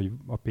az, hogy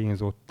a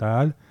pénz ott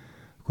áll,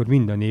 akkor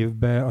minden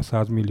évben a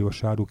 100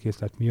 milliós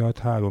árukészlet miatt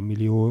 3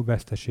 millió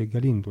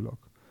veszteséggel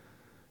indulok.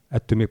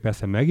 Ettől még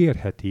persze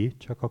megérheti,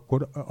 csak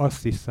akkor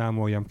azt is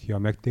számoljam ki a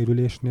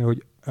megtérülésnél,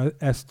 hogy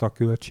ezt a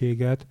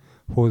költséget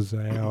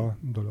hozza-e a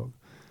dolog.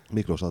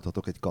 Miklós,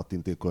 adhatok egy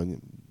kattintékony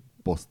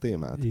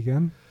poszttémát?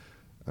 Igen.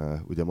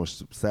 Ugye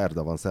most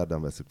szerda van,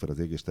 szerdán veszük fel az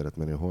égésteret,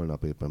 mert én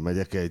holnap éppen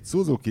megyek egy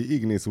Suzuki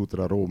Ignis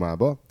útra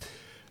Rómába,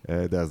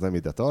 de ez nem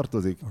ide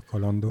tartozik. A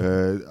kalandor.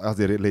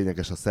 Azért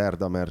lényeges a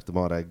szerda, mert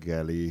ma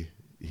reggeli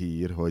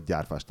hír, hogy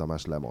Gyárfás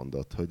Tamás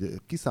lemondott,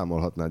 hogy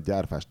kiszámolhatnád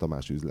Gyárfás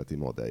Tamás üzleti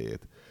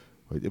modelljét.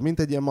 Hogy mint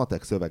egy ilyen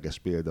matek szöveges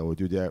példa,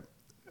 hogy ugye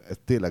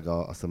tényleg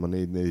azt hiszem a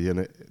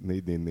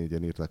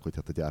 444-en írták, hogy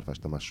hát a Gyárfás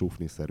Tamás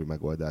sufniszerű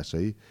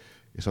megoldásai,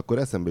 és akkor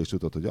eszembe is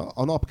jutott, hogy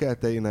a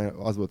napkeltején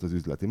az volt az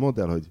üzleti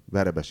modell, hogy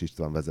Verebes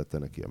István vezette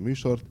neki a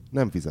műsort,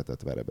 nem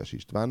fizetett Verebes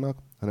Istvánnak,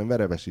 hanem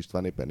Verebes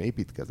István éppen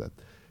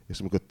építkezett, és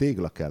amikor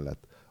tégla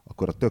kellett,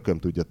 akkor a Tököm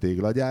tudja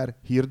téglagyár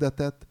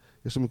hirdetett,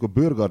 és amikor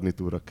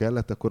bőrgarnitúra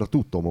kellett, akkor a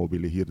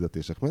Tuttomobili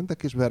hirdetések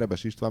mentek, és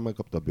Verebes István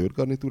megkapta a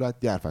bőrgarnitúrát,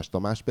 Gyárfás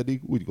Tamás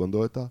pedig úgy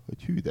gondolta,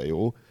 hogy hű de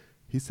jó,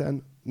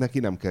 hiszen neki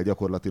nem kell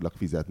gyakorlatilag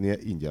fizetnie,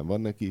 ingyen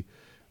van neki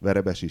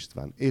Verebes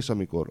István. És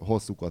amikor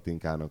Hosszú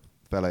Katinkának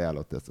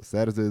felajánlott ezt a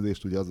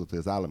szerződést, ugye az volt, hogy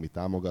az állami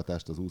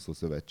támogatást az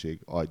úszószövetség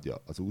adja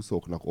az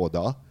úszóknak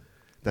oda,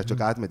 tehát csak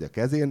átmegy a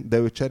kezén, de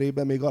ő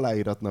cserébe még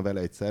aláíratna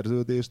vele egy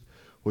szerződést,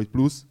 hogy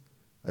plusz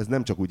ez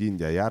nem csak úgy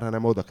ingyen jár,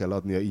 hanem oda kell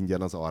adnia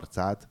ingyen az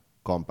arcát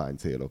kampány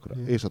célokra.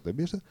 És a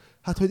többi.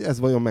 Hát, hogy ez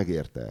vajon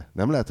megérte?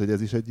 Nem lehet, hogy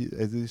ez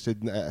is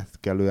egy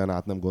kellően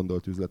át nem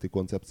gondolt üzleti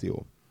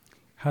koncepció?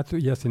 Hát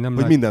ugye ezt nem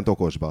mindent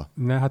okosba.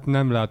 Hát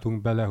nem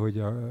látunk bele,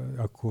 hogy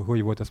akkor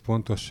hogy volt ez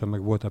pontosan,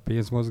 meg volt a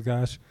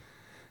pénzmozgás.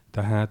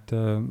 Tehát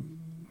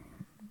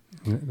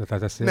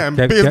nem,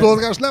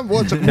 pénzmozgás nem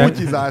volt, csak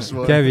mutyizás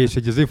volt. Kevés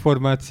egy az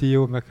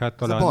információ, meg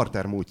hát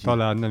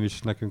talán nem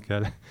is nekünk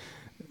kell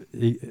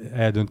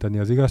eldönteni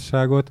az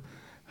igazságot.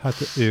 Hát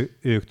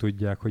ők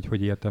tudják,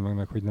 hogy érte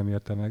meg, hogy nem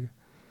érte meg.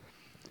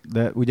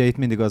 De ugye itt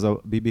mindig az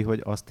a Bibi,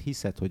 hogy azt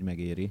hiszed, hogy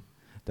megéri.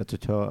 Tehát,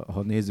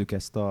 hogyha nézzük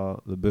ezt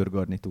a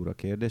bőrgarnitúra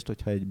kérdést,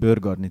 hogyha egy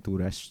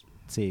bőrgarnitúrás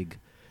cég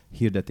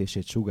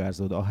hirdetését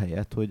sugárzod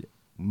ahelyett, hogy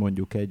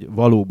mondjuk egy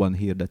valóban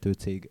hirdető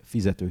cég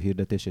fizető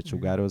hirdetését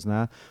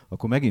sugároznál,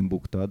 akkor megint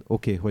buktad.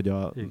 Oké, hogy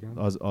a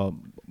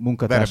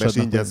munkatársadnak... Verebes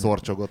ingyen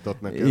szorcsogott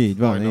ott neked. Így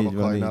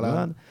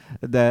van.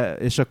 De,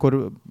 és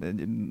akkor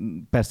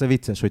persze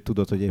vicces, hogy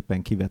tudod, hogy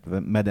éppen kivett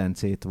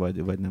medencét,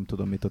 vagy nem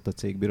tudom mit ott a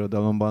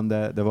cégbirodalomban,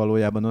 de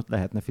valójában ott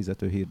lehetne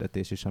fizető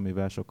hirdetés is,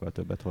 amivel sokkal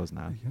többet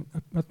hoznál. Igen.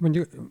 Hát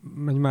mondjuk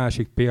egy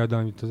másik példa,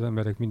 amit az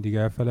emberek mindig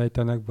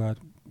elfelejtenek, bár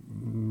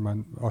már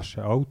az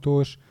se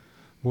autós.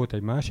 Volt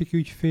egy másik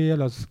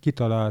ügyfél, az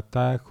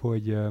kitalálták,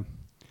 hogy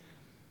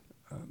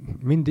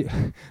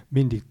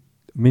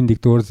mindig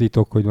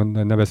torzítok, hogy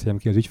ne beszéljem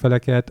ki az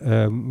ügyfeleket.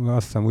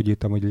 Azt hiszem úgy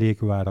írtam, hogy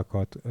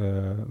légvárakat,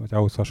 vagy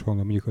ahhoz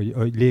hasonló, mondjuk,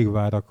 hogy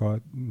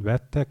légvárakat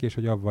vettek, és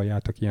hogy avval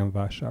jártak ilyen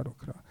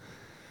vásárokra.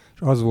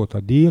 És az volt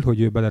a deal, hogy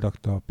ő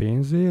belerakta a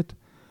pénzét,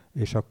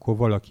 és akkor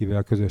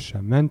valakivel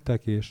közösen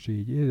mentek,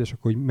 és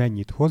akkor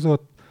mennyit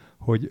hozott,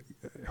 hogy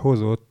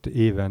hozott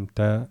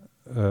évente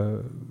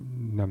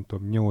nem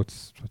tudom,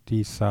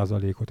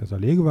 8-10% ez a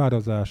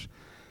légvárazás,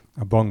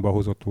 a bankba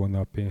hozott volna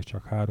a pénz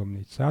csak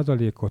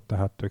 3-4%,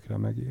 tehát tökre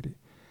megéri.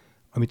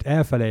 Amit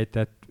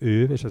elfelejtett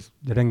ő, és ezt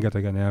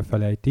rengetegen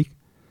elfelejtik,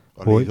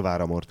 a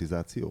légvár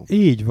amortizáció?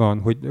 Így van,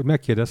 hogy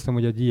megkérdeztem,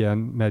 hogy egy ilyen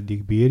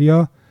meddig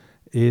bírja,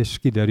 és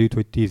kiderült,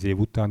 hogy 10 év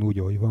után úgy,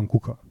 ahogy van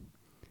kuka.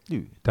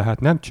 Tehát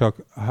nem csak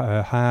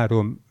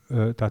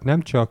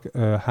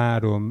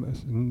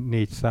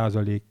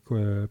 3-4%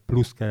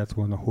 plusz kellett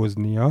volna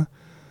hoznia,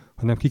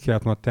 hanem ki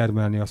kellett volna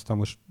termelni azt a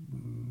most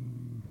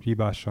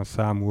hibásan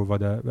számolva,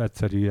 de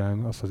egyszerűen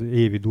azt az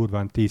évi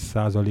durván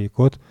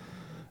 10%-ot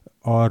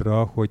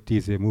arra, hogy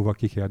 10 év múlva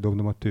ki kell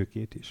dobnom a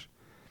tőkét is.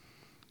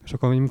 És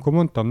akkor amikor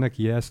mondtam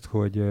neki ezt,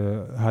 hogy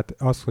hát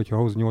az, hogyha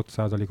hoz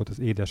 8%-ot, az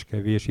édes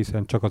kevés,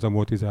 hiszen csak az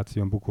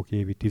amortizáción bukok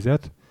évi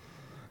 10-et,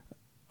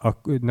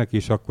 neki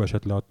is akkor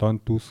esett le a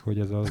tantusz, hogy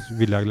ez a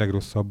világ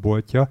legrosszabb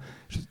boltja,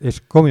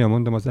 és komolyan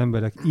mondom, az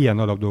emberek ilyen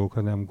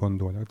alapdolgokra nem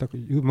gondolnak.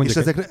 És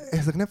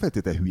ezek nem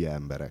feltétlenül hülye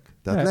emberek.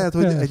 Tehát lehet,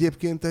 hogy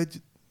egyébként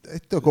egy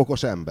tök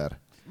okos ember.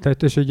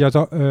 Tehát és ugye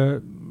az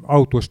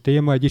autós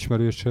téma, egy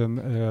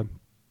ismerősöm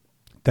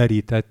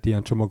terített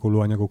ilyen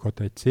csomagolóanyagokat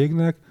egy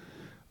cégnek,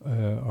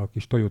 a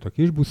kis Toyota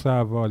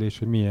kisbuszával, és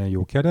hogy milyen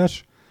jó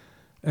keres.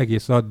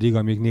 Egész addig,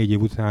 amíg 4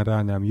 év után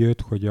rá nem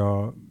jött, hogy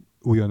a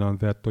újonnan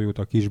vett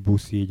Toyota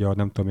kisbusz így a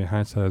nem tudom én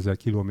hány 100 000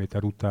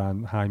 kilométer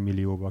után hány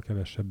millióval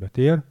kevesebbet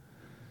ér.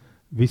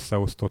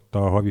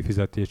 Visszaosztotta a havi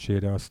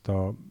fizetésére azt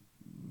a,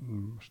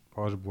 most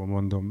hasból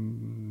mondom,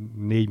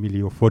 4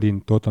 millió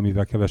forintot,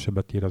 amivel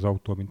kevesebbet ér az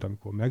autó, mint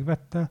amikor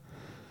megvette,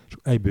 és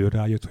egyből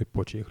rájött, hogy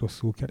pocsék,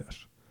 rosszul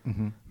keres.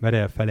 Mert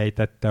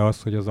elfelejtette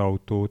azt, hogy az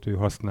autót ő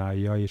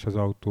használja, és az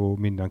autó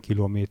minden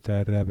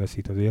kilométerre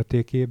veszít az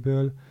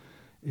értékéből,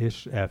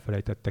 és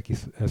elfelejtette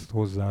ezt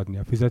hozzáadni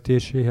a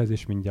fizetéséhez,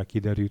 és mindjárt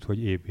kiderült,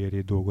 hogy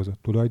évérét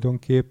dolgozott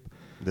tulajdonképp.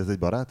 De ez egy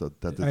barátod?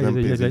 Tehát ez nem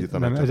pénzügyi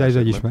tanács? Ez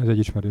egy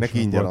ismerős.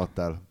 Neki ingyen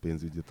adtál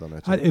pénzügyi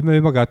tanácsot? Hát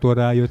ő magától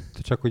rájött,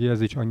 csak hogy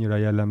ez is annyira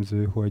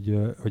jellemző,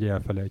 hogy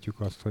elfelejtjük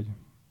azt, hogy...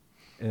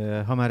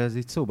 Ha már ez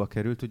így szóba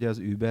került, ugye az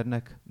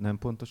Ubernek nem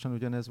pontosan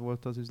ugyanez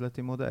volt az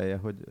üzleti modellje,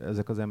 hogy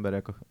ezek az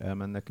emberek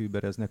elmennek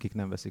Uberezni, akik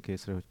nem veszik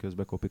észre, hogy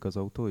közbe kopik az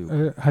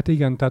autójuk? Hát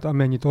igen, tehát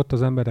amennyit ott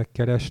az emberek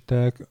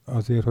kerestek,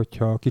 azért,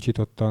 hogyha kicsit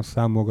ottan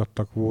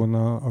számolgattak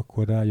volna,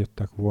 akkor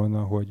rájöttek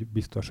volna, hogy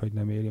biztos, hogy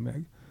nem éri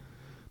meg.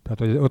 Tehát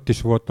hogy ott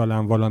is volt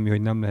talán valami,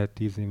 hogy nem lehet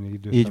 10 évnél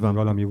időszakban,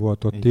 valami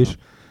volt ott így is.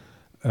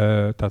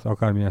 Tehát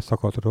akármilyen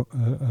szakadt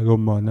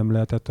rommal nem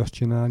lehetett azt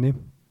csinálni.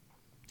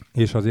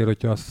 És azért,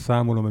 hogyha azt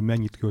számolom, hogy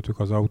mennyit költök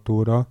az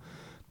autóra,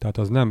 tehát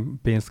az nem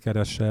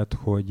pénzkereset,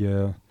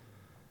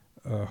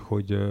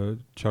 hogy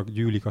csak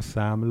gyűlik a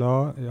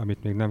számla,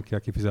 amit még nem kell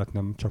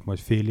kifizetnem, csak majd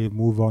fél év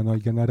múlva a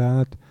nagy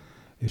generált,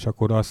 és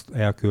akkor azt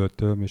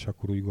elköltöm, és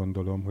akkor úgy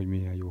gondolom, hogy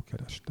milyen jó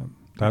kerestem.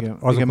 Tehát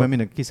igen, mert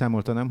mindenki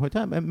kiszámolta, nem, hogy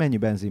hát mennyi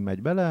benzin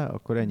megy bele,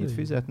 akkor ennyit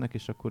fizetnek,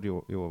 és akkor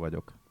jó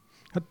vagyok.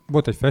 Hát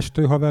volt egy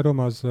festőhaverom,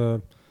 az...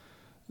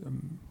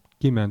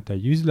 kiment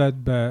egy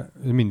üzletbe,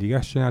 mindig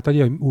ezt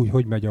csinálta, úgy,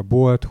 hogy megy a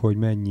bolt, hogy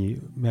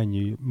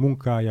mennyi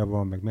munkája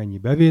van, meg mennyi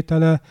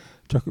bevétele,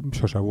 csak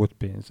sose volt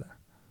pénze.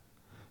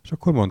 És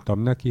akkor mondtam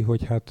neki,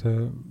 hogy hát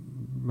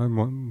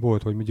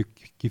volt, hogy mondjuk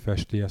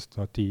kifesti ezt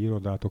a ti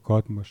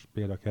irodátokat, most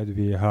például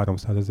kedvéért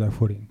 300 000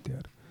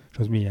 forintért. És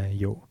az milyen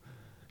jó.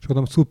 És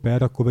mondom,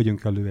 szuper, akkor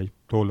vegyünk elő egy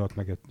tollat,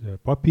 meg egy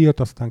papírt,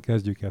 aztán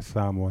kezdjük el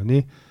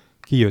számolni.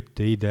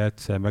 Kijöttél ide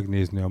egyszer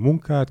megnézni a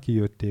munkát,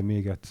 kijöttél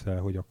még egyszer,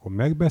 hogy akkor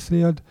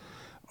megbeszéld,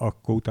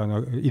 akkor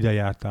utána ide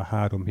jártál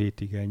 3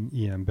 hétig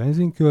ilyen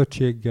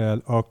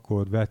benzinköltséggel,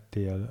 akkor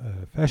vettél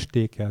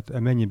festéket,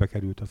 mennyibe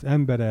került az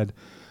embered,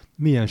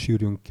 milyen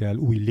sűrűn kell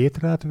új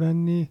létrát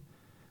venni,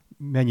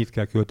 mennyit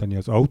kell költeni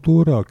az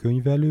autóra, a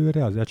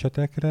könyvelőre, az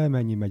ecsetekre,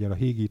 mennyi megy el a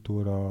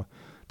hígítóra.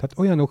 Tehát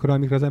olyanokra,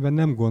 amikre az ember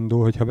nem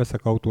gondol, hogy ha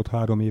veszek autót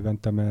 3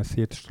 évente, mert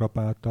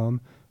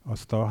szétstrapáltam,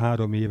 azt a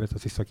 3 évet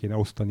azt vissza kéne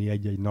osztani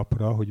egy-egy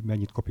napra, hogy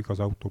mennyit kopik az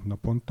autóm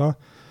naponta,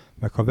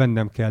 meg ha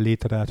vennem kell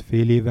létrát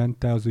fél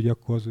évente, az úgy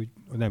akkor az úgy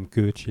nem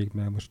költség,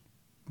 mert most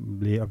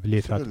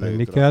létrát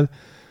venni kell.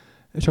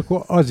 És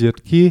akkor az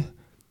jött ki,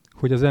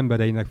 hogy az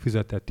embereinek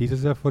fizetett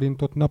 10 000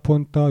 forintot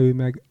naponta, ő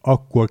meg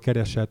akkor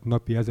keresett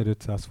napi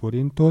 1500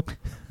 forintot,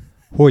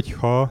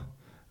 hogyha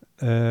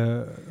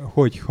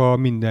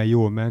minden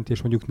jól ment,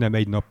 és mondjuk nem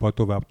egy nappal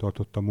tovább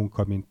tartott a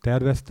munka, mint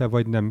tervezte,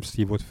 vagy nem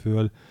szívott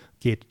föl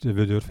 2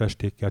 vödör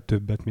festékkel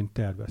többet, mint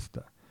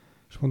tervezte.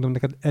 És mondom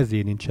neked,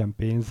 ezért nincsen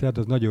pénzed,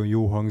 az nagyon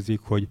jó hangzik,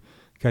 hogy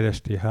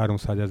kerestél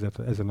 300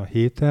 000 ezen a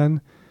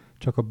héten,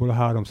 csak abból a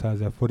 300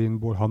 000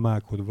 forintból, ha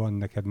mákod van,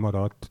 neked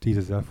maradt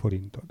 10 000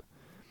 forintod.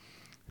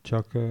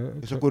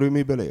 És akkor ő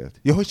miből élt?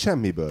 Ja, hogy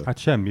semmiből? Hát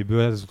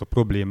semmiből, ez a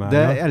problémája.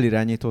 De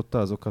elirányította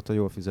azokat a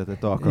jól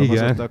fizetett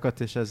alkalmazottakat,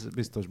 és ez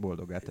biztos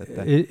boldogá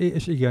tette.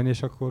 És igen,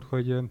 és akkor,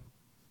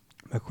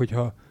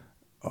 hogyha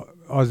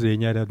azért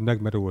nyered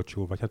meg, mert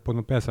olcsó vagy. Hát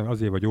mondom, persze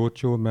azért vagy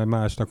olcsó, mert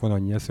másnak van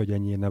annyi esze, hogy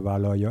ennyi ne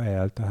vállalja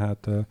el.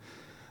 Tehát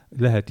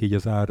lehet így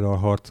az árral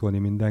harcolni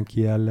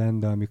mindenki ellen,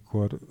 de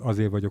amikor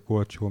azért vagyok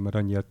olcsó, mert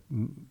annyira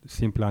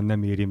szimplán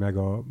nem éri meg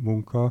a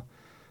munka,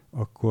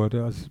 akkor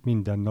az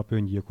minden nap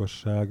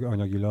öngyilkosság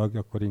anyagilag,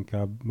 akkor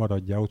inkább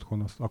maradjál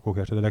otthon, akkor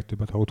keresed a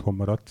legtöbbet, ha otthon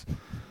maradsz,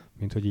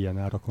 mint hogy ilyen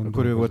árakon.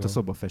 Akkor ő volt a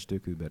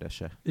szobafestők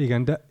überese.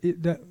 Igen, de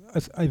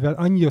ezzel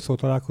annyira szó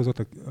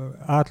találkozott,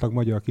 átlag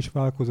magyar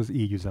kisvállalkozó, az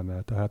így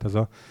üzemel.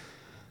 Tehát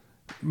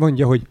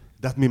mondja, hogy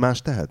De hát mi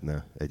más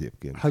tehetne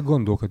egyébként? Hát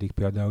gondolkodik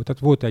például.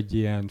 Tehát volt egy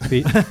ilyen...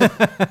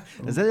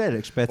 Ez egy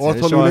elég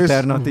speciális Otthon ülés-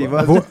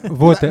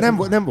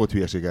 alternatíva. Nem volt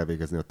hülyeség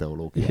elvégezni a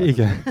teológiát.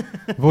 Igen.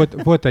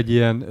 Volt egy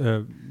ilyen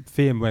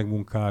fém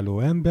megmunkáló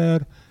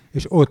ember,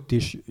 és ott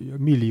is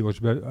milliós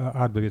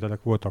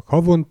árbevételek voltak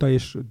havonta,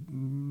 és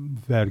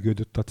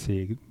vergődött a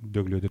cég,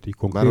 döglődött így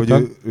Már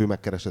konkrétan. hogy ő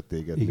megkeresett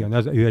téged.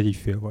 Igen, ő egy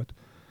ügyfél volt.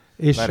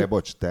 És Várj,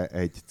 bocs, te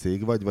egy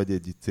cég vagy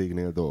egy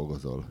cégnél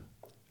dolgozol?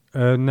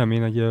 nem,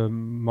 én egy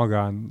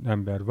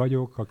magánember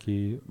vagyok,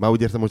 aki... Már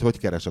úgy értem, hogy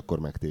keres akkor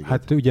meg téged.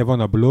 Hát ugye van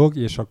a blog,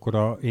 és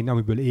akkor én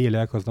amiből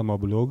élek, az nem a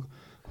blog,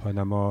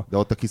 hanem a... De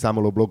ott a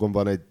kiszámoló blogon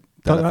van egy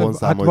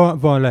telefonszám, Hát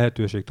van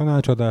lehetőség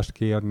tanácsadást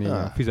kérni,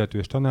 Ah.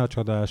 fizetős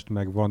tanácsadást,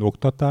 meg van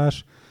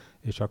oktatás,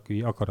 és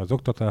aki akar az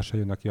oktatásra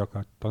jön, aki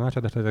akar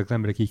tanácsadást, ezek az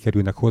emberek így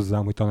kerülnek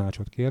hozzám, hogy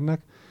tanácsot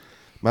kérnek.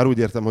 Már úgy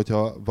értem,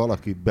 hogyha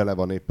valaki bele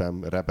van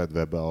éppen repedve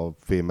ebbe a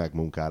fém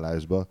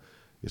megmunkálásba,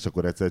 és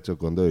akkor egyszer csak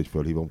gondolja, hogy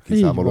fölhívom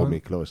kiszámoló van.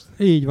 Miklóst.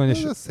 Így van,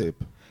 Ez szép.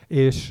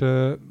 és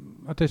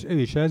ő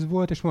is ez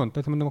volt, és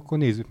mondom, akkor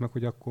nézzük meg,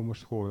 hogy akkor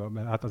most hol,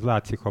 mert hát az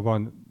látszik, ha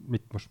van,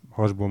 most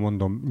hasból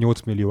mondom,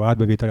 8 millió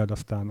árbevételed,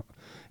 aztán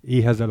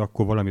éhezel,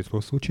 akkor valamit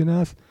rosszul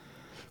csinálsz.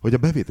 Hogy a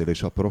bevétel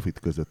és a profit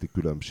közötti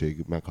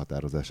különbség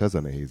meghatározás, ez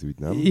a nehéz ügy,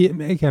 nem?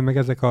 Igen, meg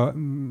ezek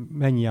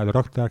mennyi áll a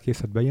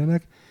raktárkészletben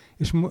ilyenek,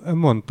 és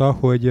mondta,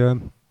 hogy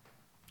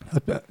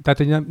tehát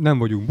hogy nem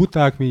vagyunk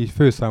buták, mi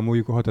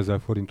főszámoljuk a 6000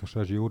 forintos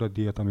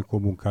rezsióradíjat, amikor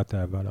munkát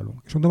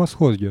elvállalunk. És mondom, az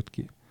hogy jött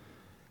ki?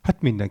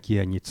 Hát mindenki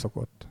ennyit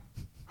szokott.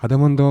 Hát de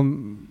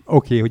mondom,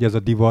 oké, hogy ez a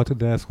divat,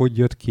 de ez hogy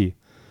jött ki?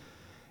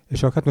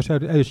 És hát most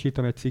el is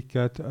írtam egy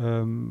cikket,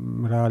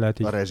 rá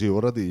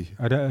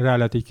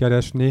lehet így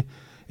keresni,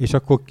 és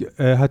akkor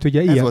hát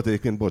ugye Ez volt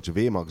egyébként, bocs,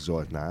 Vémax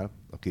Zsoltnál,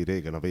 aki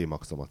régen a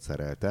Vémaxomat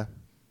szerelte,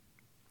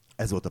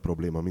 ez volt a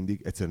probléma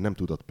mindig, egyszerűen nem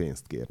tudott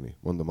pénzt kérni.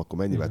 Mondom, akkor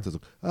mennyivel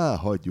azok?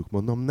 Hagyjuk,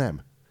 mondom,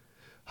 nem.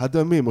 Hát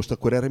de mi most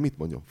akkor erre mit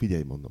mondjam?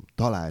 Figyelj, mondom,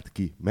 találd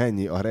ki,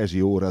 mennyi a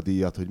rezsi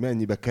óradíjat, hogy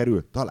mennyibe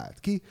kerül, találd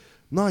ki.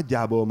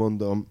 Nagyjából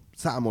mondom,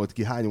 számolt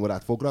ki, hány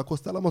órát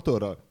foglalkoztál a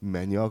motorral,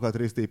 mennyi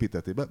alkatrészt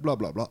építettél be, bla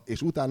bla bla,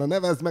 és utána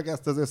nevezd meg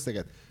ezt az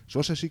összeget.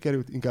 Sose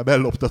sikerült, inkább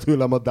ellopta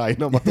tőlem a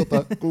Dynamatot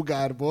a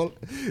Kugárból,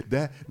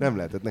 de nem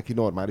lehetett neki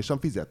normálisan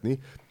fizetni,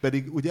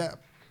 pedig ugye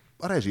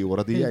a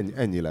rezsióradíj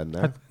ennyi lenne.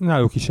 Hát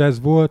náluk is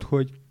ez volt,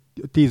 hogy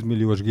 10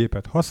 milliós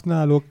gépet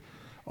használok,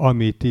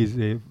 ami 10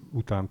 év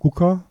után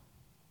kuka,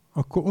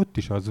 akkor ott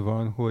is az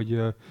van,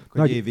 hogy...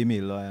 Hogy évi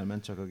milla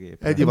elment csak a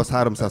gép. Egy év az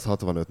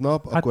 365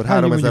 nap, Hát akkor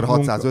hány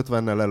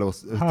 3650-nel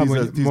elosz,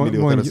 10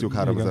 milliót elosztjuk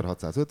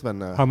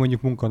 3650-nel. Ha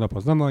mondjuk munkanap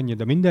az nem annyi,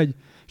 de mindegy,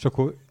 és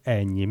akkor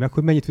ennyi. Meg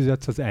hogy mennyit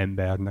fizetsz az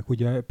embernek.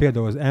 Ugye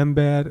például az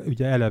ember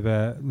ugye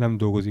eleve nem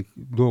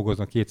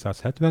dolgoznak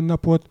 270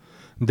 napot,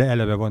 de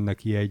eleve van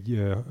neki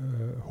egy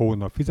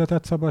hónap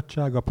fizetett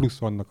szabadsága, plusz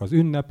vannak az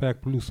ünnepek,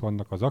 plusz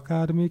vannak az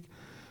akármik.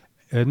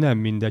 Nem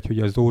mindegy, hogy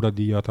az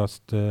óradíjat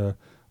azt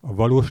a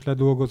valós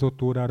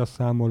ledolgozott órára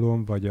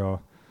számolom, vagy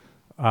a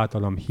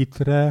általam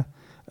hitre.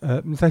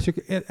 Tehát csak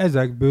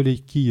ezekből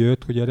így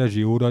kijött, hogy a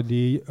rezsi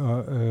óradíj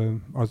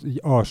az így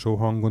alsó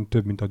hangon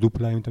több, mint a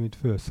duplája, mint amit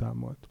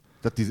felszámolt.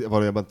 Tehát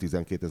valójában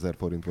 12 000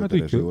 forint volt hát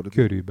a rezsi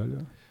óradíj.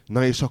 Körülbelül.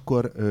 Na és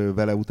akkor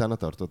vele utána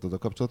tartottad a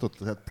kapcsolatot?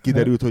 Tehát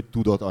kiderült, hogy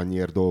tudod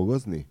annyiért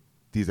dolgozni?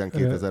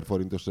 12 000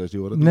 forintos rezsi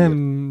óradíjért?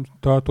 Nem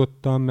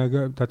tartottam meg,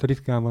 tehát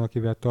ritkán van,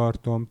 akivel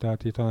tartom,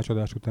 tehát így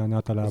tanácsadás után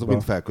általában... Azok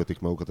mind felkötik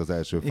magukat az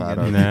első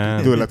fára,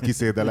 Nem. tőled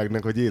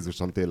kiszédelegnek, hogy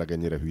Jézusom, tényleg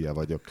ennyire hülye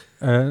vagyok.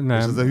 Nem.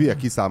 És ez a hülye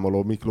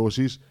kiszámoló Miklós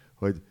is,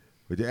 hogy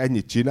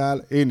ennyit csinál,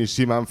 én is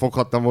simán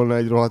foghattam volna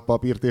egy rohadt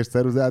papírt és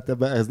ceruzát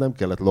ebbe, ez nem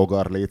kellett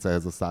logar léce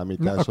ehhez a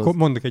számításhoz. Akkor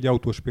mondok egy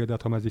autós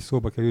példát, ha ez is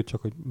szóba került,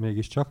 csak hogy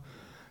mégiscsak.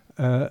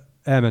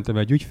 Elmentem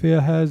egy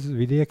ügyfélhez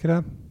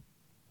vidékre,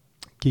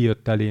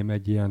 kijött elém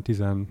egy ilyen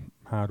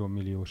 13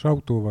 milliós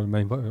autóval,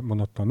 mely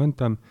vonattal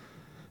mentem.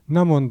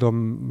 Na mondom,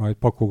 majd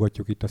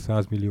pakolgatjuk itt a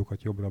 100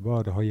 milliókat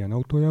jobbra-balra, ha ilyen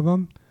autója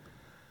van.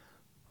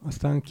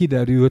 Aztán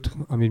kiderült,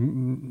 ami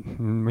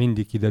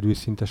mindig kiderül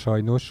szinte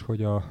sajnos,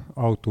 hogy az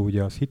autó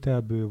ugye az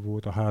hitelből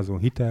volt, a házon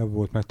hitel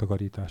volt,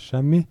 megtakarítás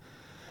semmi.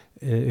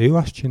 Ő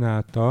azt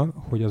csinálta,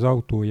 hogy az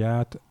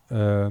autóját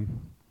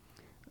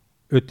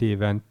 5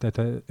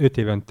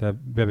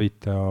 évente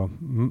bevitte a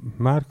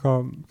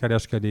márka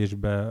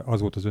kereskedésbe,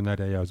 az volt az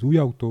önereje az új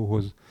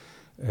autóhoz,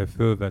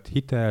 fölvett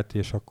hitelt,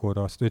 és akkor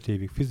azt 5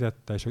 évig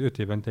fizette, és 5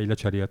 évente így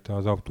lecserélte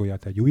az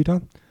autóját egy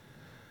újra.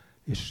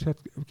 És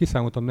hát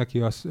kiszámoltam neki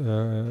azt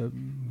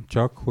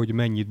csak, hogy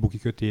mennyit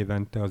bukik 5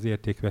 évente az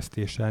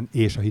értékvesztésen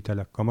és a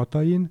hitelek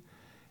kamatain,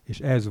 és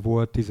ez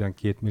volt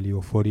 12 millió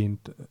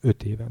forint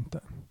 5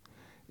 évente.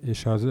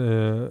 És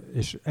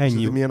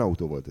ennyi... És milyen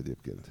autó volt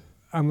egyébként?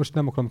 Most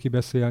nem akarom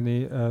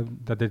kibeszélni,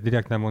 de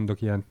direkt nem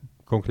mondok ilyen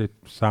konkrét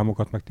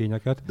számokat, meg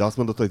tényeket. De azt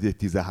mondod, hogy egy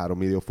 13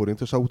 millió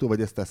forintos autó,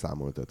 vagy ezt te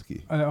számoltad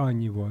ki?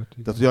 Annyi volt.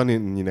 Igen. Tehát, hogy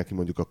annyi neki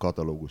mondjuk a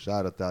katalógus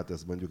ára, tehát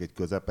ez mondjuk egy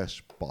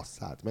közepes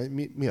Passat.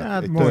 Mi a,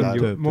 Hát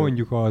egy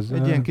mondjuk az.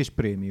 Egy ilyen kis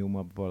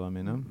prémiumabb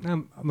valami, nem?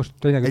 Nem, most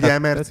tényleg... Egy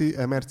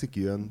MRC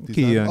kijön?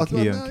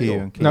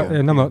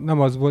 Kijön. Nem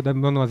az volt, de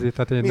mondom azért,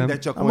 tehát én mindegy,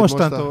 csak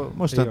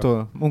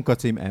mostantól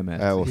munkacím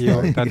MRC.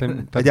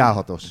 Egy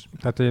A6-os.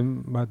 Tehát én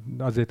már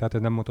azért, tehát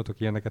én nem mondhatok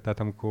ilyeneket, tehát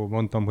amikor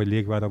mondtam, hogy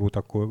légvára volt,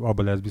 akkor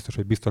abban lesz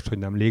biztos, hogy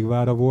nem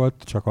légvára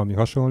volt, csak ami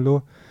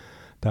hasonló.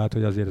 Tehát,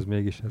 hogy azért ez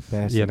mégis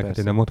ilyeneket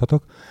én nem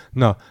mondhatok.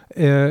 Na,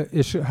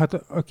 és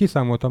hát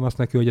kiszámoltam azt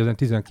neki, hogy ezen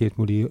 12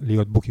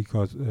 milliót bukik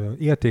az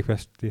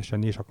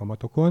értékvesztésen és a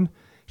kamatokon,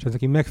 és ez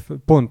neki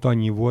pont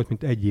annyi volt,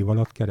 mint egy év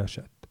alatt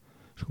keresett.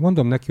 És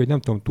mondom neki, hogy nem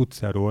tudom,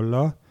 tudsz-e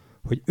róla,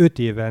 hogy 5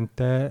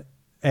 évente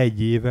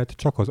 1 évet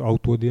csak az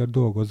autódért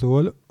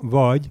dolgozol,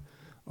 vagy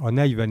a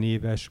 40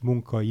 éves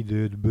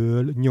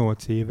munkaidődből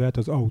 8 évet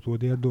az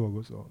autódért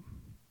dolgozol.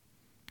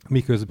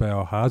 Miközben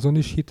a házon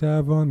is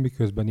hitel van,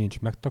 miközben nincs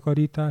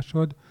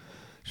megtakarításod,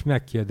 és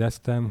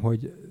megkérdeztem,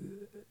 hogy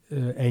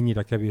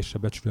ennyire kevéssé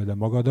becsüled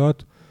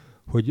magadat,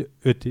 hogy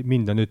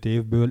minden 5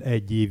 évből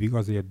 1 évig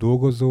azért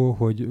dolgozol,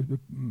 hogy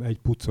egy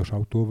puccos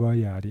autóval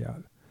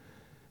járjál.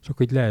 És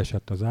akkor így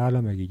leesett az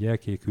álla, meg így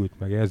elkékült,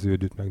 meg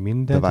erződött, meg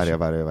minden. De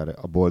várja.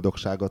 A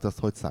boldogságot azt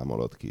hogy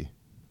számolod ki?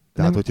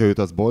 Tehát, hogyha őt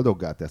az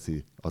boldoggá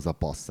teszi, az a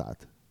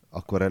Passat,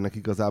 akkor ennek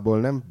igazából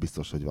nem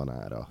biztos, hogy van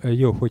ára.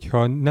 Jó,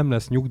 hogyha nem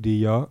lesz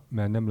nyugdíja,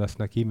 mert nem lesz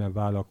neki, mert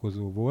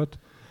vállalkozó volt.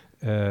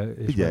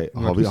 Figyelj,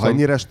 ha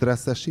ennyire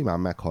stresszes, simán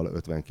meghal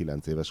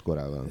 59 éves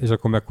korában. És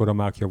akkor mekkora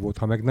mákja volt.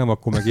 Ha meg nem,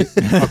 akkor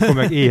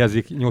meg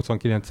éhezik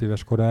 89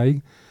 éves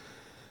koráig.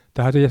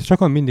 Tehát, hogy ezt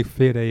sokan mindig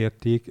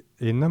félreértik.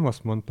 Én nem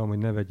azt mondtam, hogy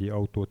ne vegyél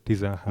autót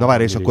 13. Na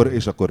várj,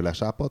 és akkor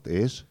lesápadt,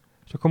 és?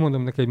 És akkor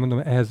mondom neki, hogy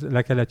ehhez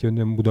le kellett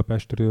jönnöm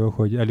Budapestről,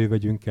 hogy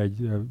elővegyünk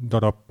egy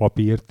darab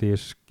papírt,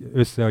 és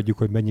összeadjuk,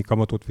 hogy mennyi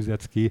kamatot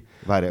fizetsz ki.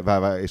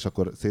 Várj, és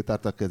akkor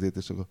széttártak kezét,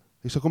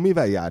 és akkor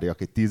mivel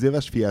járjak? Egy 10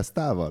 éves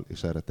Fiestával?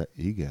 És erre te,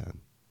 igen.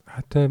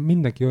 Hát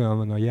mindenki olyan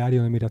van, hogy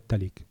járjon, amire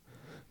telik.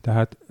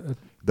 Tehát...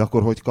 De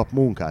akkor hogy kap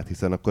munkát?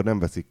 Hiszen akkor nem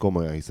veszik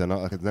komolyan, hiszen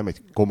ez nem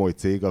egy komoly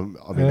cég,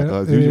 aminek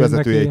az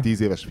ügyvezetője egy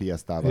 10 éves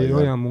Fiestával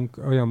jár.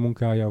 Olyan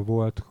munkája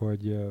volt,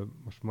 hogy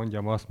most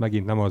mondjam azt,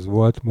 megint nem az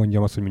volt,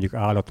 mondjam azt, hogy mondjuk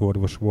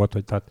állatorvos volt,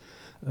 hogy tehát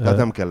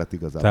nem kellett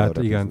igazából tehát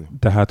igen,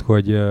 tehát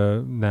hogy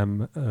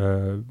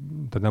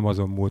nem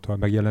azon múlt a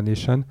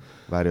megjelenésen.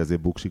 Várj,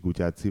 azért buksi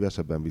kutyát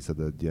szívesebben viszed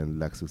egy ilyen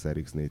Lexus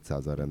RX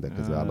 400-al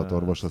rendelkező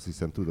állatorvoshoz,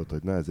 hiszen tudod,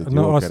 hogy ez egy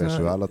jól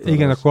kereső állatorvos.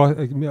 Igen,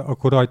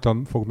 akkor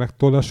rajtam fog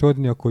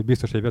megtollasodni, akkor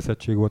biztos egy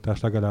veszettségoltás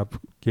legalább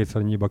 2-szer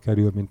annyiba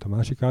kerül, mint a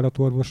másik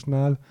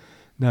állatorvosnál.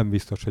 Nem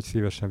biztos, hogy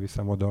szívesen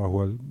viszem oda,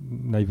 ahol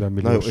 40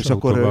 milliós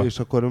autóba. És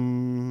akkor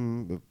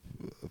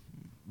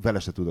vele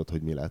se tudod,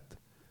 hogy mi lett.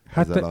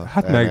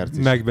 Hát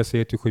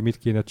megbeszéltük, hogy mit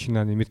kéne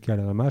csinálni, mit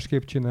kellene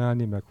másképp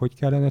csinálni, meg hogy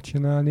kellene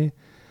csinálni.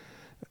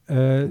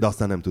 De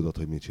aztán nem tudod,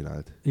 hogy mit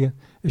csinált. Igen,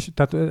 és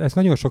tehát ezt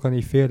nagyon sokan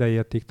így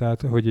félreértik,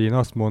 tehát hogy én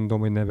azt mondom,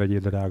 hogy ne vegyél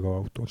drága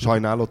autót.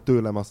 Sajnálod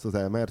tőlem azt az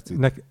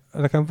elmercit?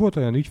 Nekem volt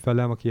olyan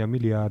ügyfelem, aki ilyen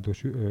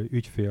milliárdos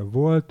ügyfél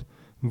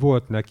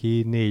volt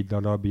neki 4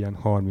 darab ilyen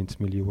 30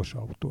 milliós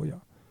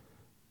autója.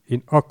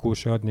 Én akkor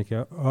se adnék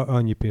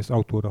annyi pénzt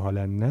autóra, ha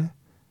lenne,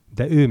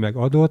 de ő meg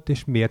adott,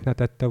 és miért ne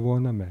tette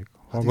volna meg?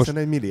 Hát hiszen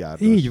 1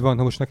 milliárdos. Így van,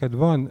 ha most neked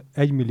van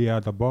 1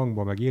 milliárd a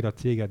bankban, meg ér a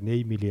céged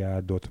 4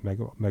 milliárdot,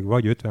 meg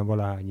vagy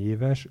 50-valahány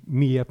éves,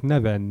 miért ne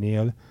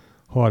vennél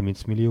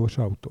 30 milliós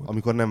autót?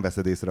 Amikor nem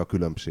veszed észre a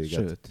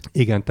különbséget. Sőt.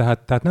 Igen,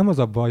 tehát nem az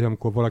a baj,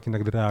 amikor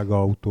valakinek drága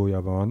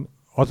autója van,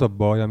 az a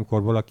baj,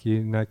 amikor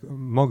valakinek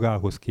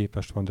magához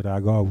képest van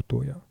drága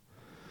autója.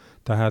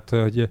 Tehát,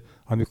 hogy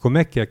amikor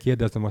meg kell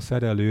kérdeznem a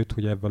szerelőt,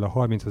 hogy ebből a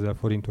 30 000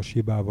 forintos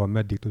hibával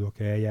meddig tudok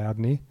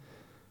eljárni,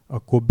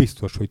 akkor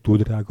biztos, hogy túl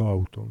drága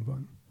autóm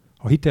van.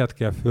 Ha hitelt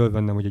kell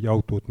fölvennem, hogy egy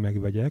autót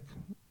megvegyek,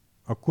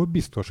 akkor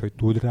biztos, hogy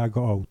túl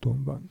drága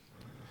autóm van.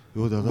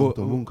 Jó, de az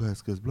autó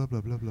munkaeszköz,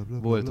 blablabla.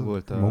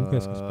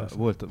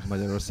 Volt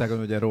Magyarországon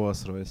ugye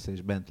Rolls-Royce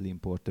és Bentley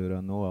importőr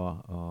annó,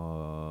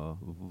 a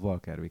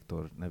Walker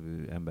Viktor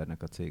nevű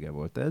embernek a cége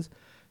volt ez,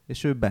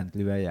 és ő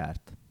Bentleyvel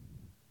járt.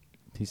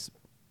 Hisz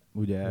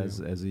ugye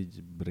ez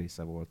így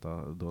része volt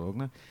a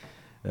dolognak.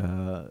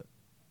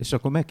 És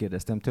akkor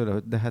megkérdeztem tőle,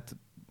 hogy de hát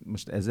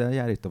most ezzel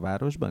jár itt a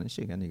városban? És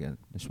igen.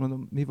 És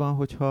mondom, mi van,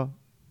 hogyha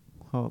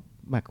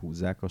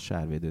meghúzzák a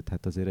sárvédőt?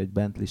 Hát azért egy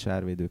Bentley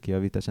sárvédő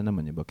kijavítása nem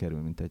annyiba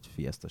kerül, mint egy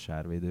Fiesta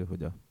sárvédő,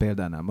 hogy a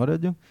példánál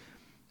maradjunk.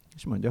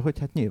 És mondja, hogy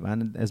hát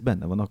nyilván ez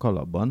benne van a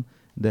kalapban,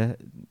 de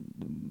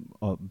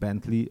a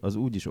Bentley az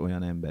úgyis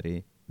olyan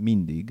emberé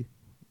mindig,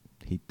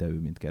 hitte ő,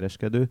 mint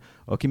kereskedő,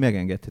 aki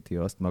megengedheti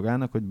azt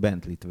magának, hogy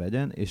Bentleyt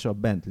vegyen, és a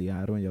Bentley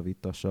áron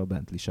javítassa a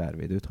Bentley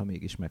sárvédőt, ha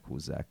mégis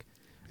meghúzzák.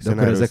 De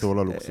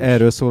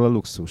erről szól a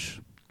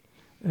luxus.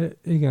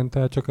 Igen,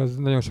 tehát csak az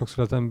nagyon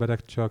sokszor az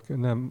emberek csak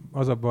nem...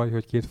 Az a baj,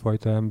 hogy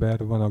kétfajta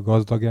ember van, a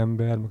gazdag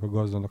ember, meg a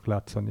gazdagnak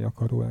látszani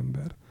akaró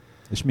ember.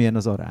 És milyen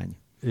az arány?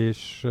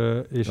 És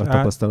a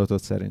tapasztalatod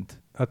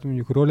szerint? Hát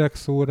mondjuk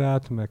Rolex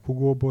órát, meg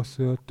Hugo Boss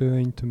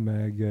öltönyt,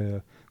 meg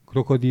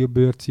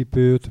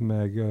krokodilbőrcipőt,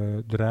 meg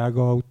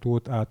drága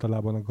autót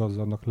általában a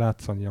gazdagnak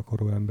látszani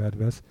akaró ember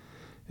vesz,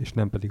 és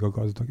nem pedig a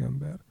gazdag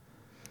ember.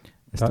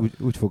 Ezt úgy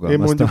Én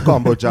fogalmaztam. mondjuk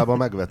Kambodzsában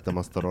megvettem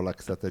azt a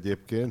Rolexet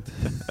egyébként.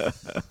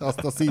 Azt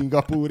a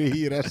szingapúri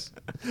híres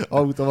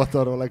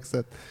automata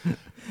Rolexet.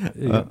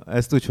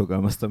 Ezt úgy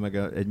fogalmazta meg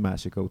egy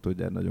másik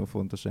autógyár nagyon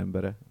fontos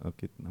embere,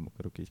 akit nem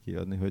akarok így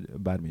kiadni, hogy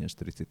bármilyen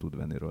strici tud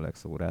venni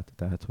Rolex órát.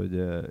 Tehát,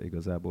 hogy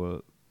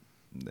igazából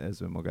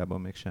ez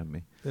önmagában még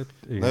semmi.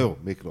 Na jó,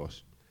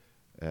 Miklós.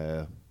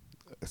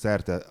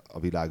 Szerte a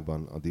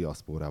világban, a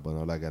diaszpórában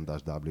a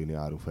legendás dublini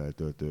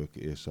árufeltöltők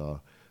és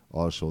a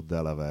alsó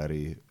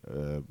Delaware-i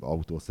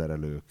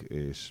autószerelők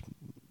és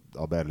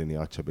a berlini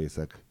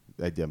agysebészek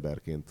egy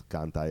emberként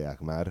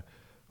kántálják már,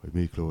 hogy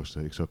Miklós,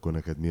 és akkor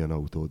neked milyen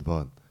autód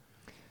van?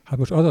 Hát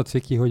most az a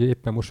ciki, hogy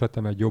éppen most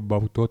vettem egy jobb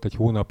autót, egy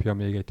hónapja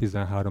még egy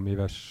 13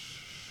 éves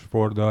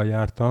Forddal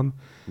jártam.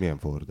 Milyen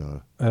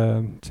Forddal?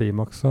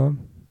 C-Max-szal.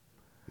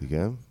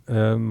 Igen.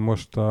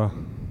 Most a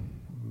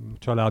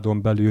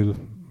családon belül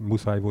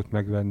muszáj volt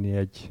megvenni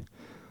egy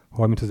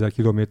 30 000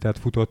 kilométert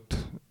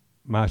futott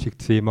másik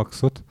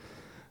C-Maxot.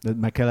 De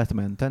meg kellett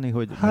menteni,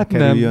 hogy hát ne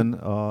kerüljön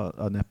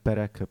a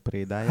nepperek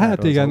prédájára?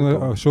 Hát igen,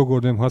 a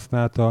sógornőm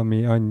használta,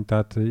 ami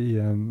tehát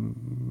ilyen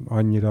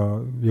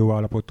annyira jó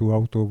állapotú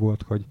autó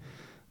volt, hogy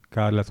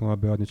kár lett volna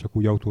beadni csak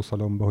úgy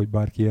autószalomba, hogy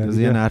bárki elvigye. Az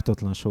ilyen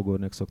ártatlan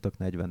sógornők szoktak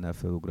 40-nel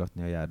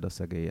felugratni a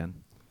járdaszegélyen.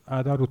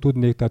 Hát arról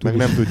tudnék, tehát... Meg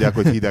nem tudják,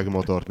 hogy hideg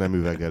motort nem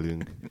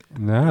üvegelünk.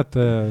 Hát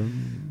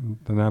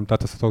nem,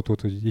 tehát azt az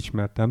autót hogy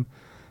ismertem,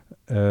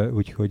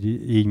 úgyhogy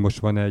így most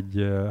van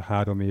egy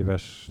 3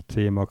 éves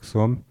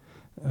C-Maxom,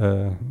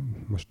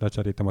 most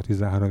lecseréltem a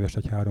 13 éves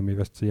egy 3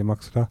 éves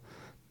C-Maxra,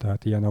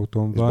 tehát ilyen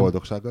autóm van. És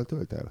boldogsággal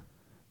tölt el?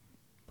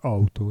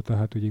 Autó,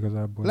 tehát úgy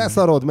igazából...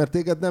 Leszarod, mert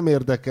téged nem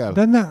érdekel.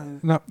 De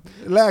na.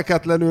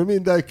 Lelketlenül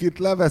mindenkit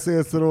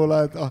lebeszélsz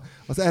róla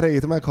az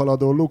erejét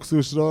meghaladó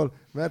luxusról,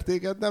 mert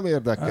téged nem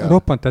érdekel.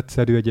 Roppant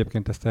egyszerű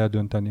egyébként ezt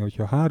eldönteni,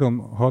 hogyha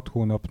 3-6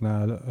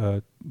 hónapnál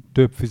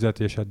több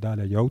fizetésed áll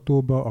egy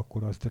autóba,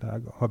 akkor az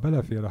drága. Ha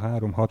belefér a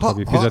 3-6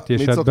 havi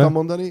fizetésedbe... Mit szoktam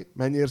mondani?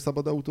 Mennyiért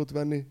szabad autót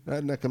venni?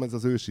 Nekem ez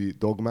az ősi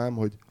dogmám,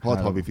 hogy 6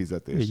 havi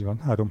fizetés. Így van,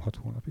 3-6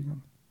 hónap,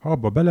 igen. Ha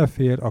abba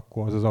belefér,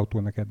 akkor az autó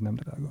neked nem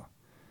drága.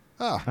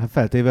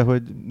 Feltéve,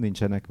 hogy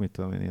nincsenek, mit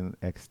tudom én, ilyen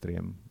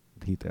extrém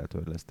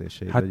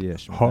hiteltörlesztéseid, hát, vagy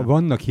ilyesmi. Ha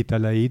vannak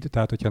hiteleid,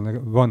 tehát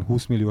hogyha van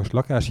 20 milliós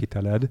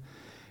lakáshiteled,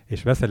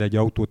 és veszel egy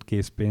autót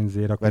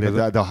készpénzért, akkor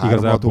de a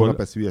 3-6 hónap,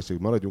 ez hülyeség,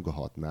 maradjunk a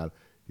 6-nál,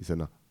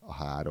 hiszen a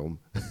 3.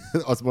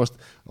 az most,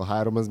 a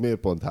 3 az miért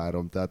pont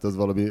 3? Tehát az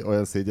valami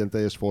olyan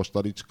szégyenteljes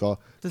fostaricska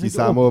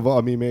kiszámolva,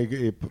 ami még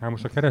épp... Hát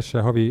most ha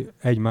keresel havi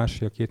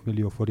 1,5-2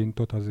 millió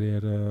forintot,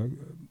 azért,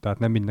 tehát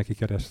nem mindenki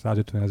keres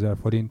 150 000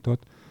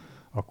 forintot,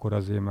 akkor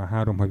azért már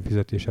 3 havi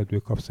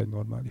fizetésedből kapsz egy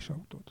normális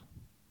autót.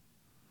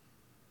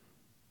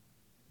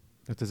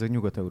 Hát ezek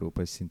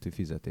nyugat-európai szintű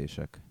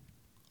fizetések,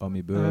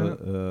 amiből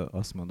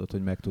azt mondod,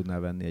 hogy meg tudnál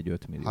venni egy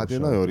 5 milliós Hát én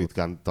autót. nagyon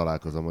ritkán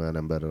találkozom olyan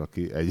emberrel,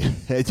 aki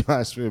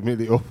 1,5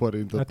 millió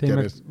forintot hát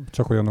keres. én meg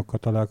csak olyanokkal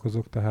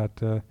találkozok,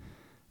 tehát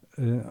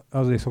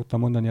azért szoktam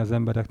mondani az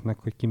embereknek,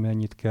 hogy ki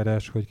mennyit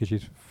keres, hogy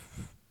kicsit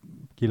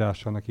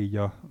kilássanak így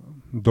a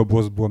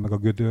dobozból, meg a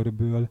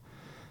gödörből.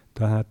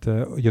 Tehát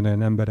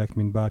ugyanolyan emberek,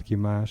 mint bárki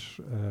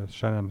más,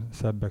 se nem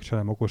szebbek, se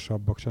nem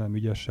okosabbak, se nem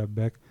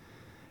ügyesebbek.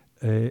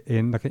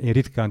 Én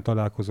ritkán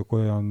találkozok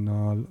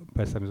olyannal,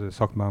 persze a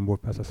szakmámból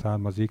persze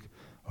származik,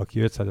 aki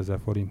 500 000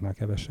 forintnál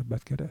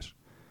kevesebbet keres.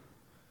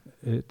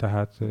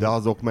 Tehát, de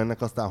azok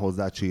mennek aztán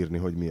hozzá csírni,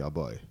 hogy mi a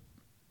baj.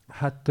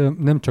 Hát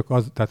nem csak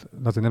tehát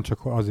azért nem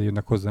csak azért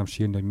jönnek hozzám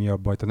sírni, hogy mi a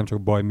baj, tehát nem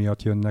csak baj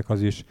miatt jönnek,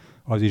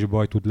 az is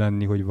baj tud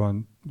lenni, hogy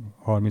van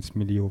 30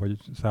 millió vagy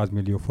 100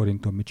 millió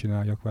forinton mit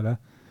csináljak vele.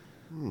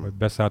 Vagy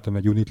beszálltam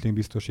egy Unitlink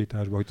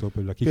biztosításba, hogy szóval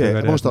például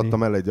kikeveredni. Most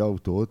adtam el egy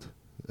autót,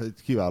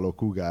 egy kiváló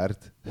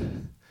Kugárt.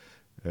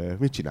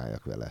 Mit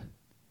csináljak vele?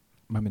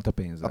 Mármint a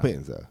pénzzel. A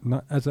pénzzel.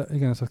 Na,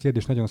 igen, ezt a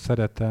kérdést nagyon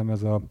szeretem,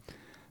 ez a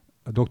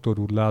doktor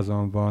úr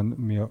lázan van,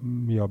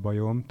 mi a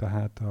bajom,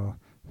 tehát a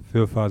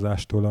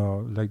fölfázástól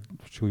a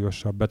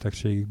legsúlyosabb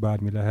betegségig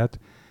bármi lehet.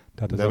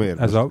 Tehát de miért?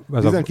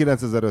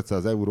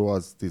 19.500 euró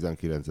az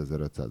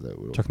 19.500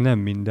 euró. Csak nem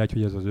mindegy,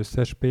 hogy ez az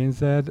összes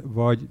pénzed,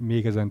 vagy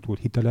még ezen túl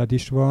hiteled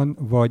is van,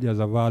 vagy ez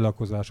a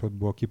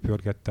vállalkozásodból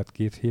kipörgetted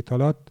 2 hét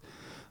alatt,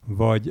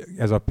 vagy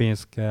ez a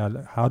pénz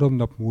kell 3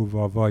 nap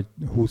múlva, vagy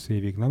 20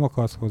 évig nem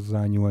akarsz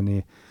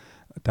hozzányúlni.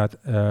 Tehát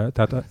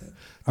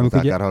amikor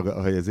ugye...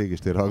 hogy az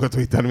égéstér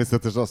hallgatói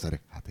természetesen azt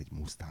mondják, hát egy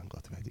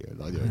Mustangot vegyél,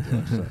 nagyon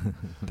gyorsan.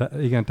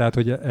 Igen, tehát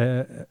hogy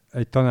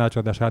egy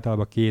tanácsadás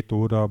általában 2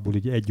 óra, abból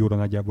így 1 óra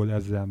nagyjából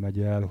ezzel megy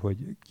el,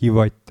 hogy ki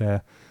vagy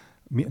te,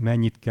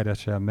 mennyit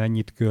keresel,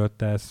 mennyit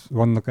költesz,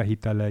 vannak-e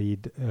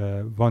hiteleid,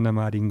 van-e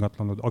már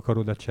ingatlanod,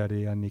 akarod-e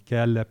cserélni,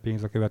 kell-e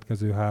pénz a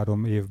következő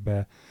 3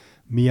 évben,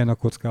 milyen a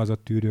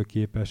kockázattűrő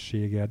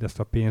képességed, ezt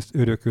a pénzt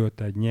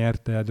örökölted,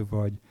 nyerted,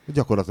 vagy...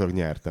 Gyakorlatilag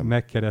nyertem.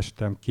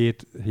 Megkerestem 2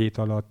 hét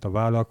alatt a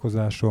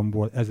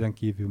vállalkozásomból, ezen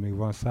kívül még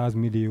van 100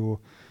 millió,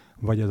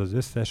 vagy ez az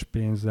összes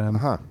pénzem.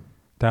 Aha.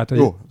 Tehát,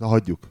 Jó,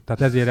 hagyjuk.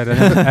 Tehát ezért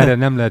erre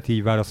nem lehet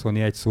így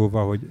válaszolni egy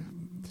szóval, hogy...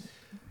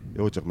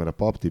 Jó, csak mert a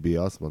Pap Tibi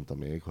azt mondta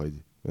még,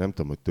 hogy nem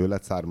tudom, hogy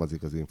tőled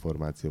származik az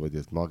információ, vagy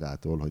ez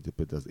magától, hogy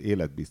például az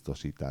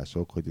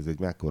életbiztosítások, hogy ez egy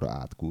mekkora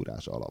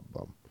átkúrás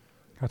alapban.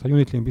 Hát ha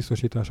Unitlink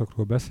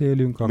biztosításokról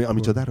beszélünk, akkor... Ami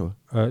csodáról?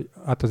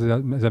 Hát ez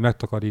a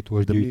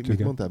megtakarítós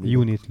gyűjtőge.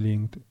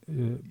 Unitlink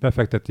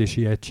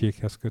befektetési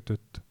egységhez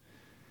kötött.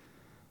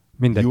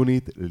 Mindegy.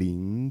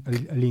 Unitlink?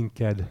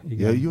 Linked,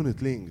 igen. Ja,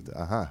 Unitlink,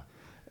 aha.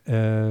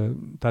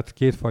 Tehát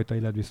kétfajta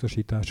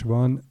életbiztosítás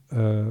van,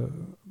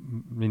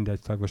 mindegy,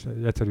 most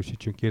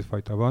egyszerűsítsünk,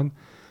 kétfajta van.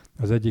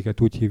 Az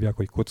egyiket úgy hívják,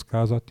 hogy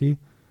kockázati,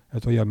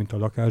 ez olyan, mint a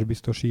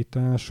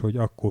lakásbiztosítás, hogy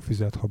akkor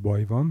fizet, ha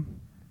baj van.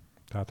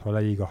 Tehát ha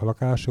leég a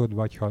lakásod,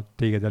 vagy ha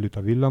téged elüt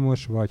a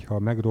villamos, vagy ha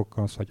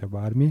megrokkansz, vagy ha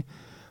bármi.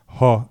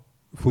 Ha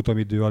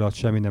futamidő alatt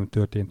semmi nem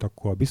történt,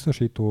 akkor a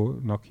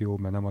biztosítónak jó,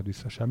 mert nem ad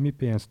vissza semmi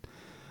pénzt.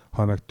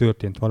 Ha meg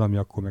történt valami,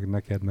 akkor meg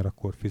neked, mert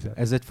akkor fizet.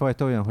 Ez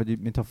egyfajta olyan, hogy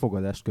mintha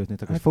fogadást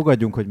kötnétek, hogy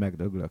fogadjunk, hogy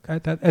megdöglök.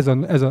 Tehát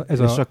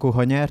és akkor,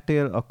 ha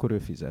nyertél, akkor ő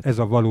fizet. Ez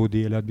a valódi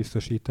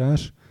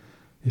életbiztosítás,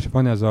 és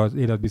van ez az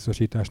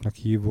életbiztosításnak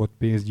hívott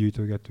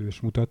pénzgyűjtögetős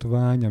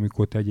mutatvány,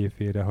 amikor tegyél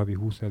félre havi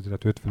 20 000,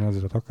 50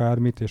 000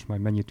 akármit, és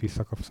majd mennyit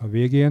visszakapsz a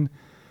végén.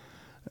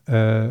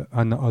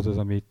 Az az,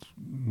 amit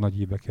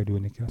nagy íbe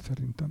kerülni kell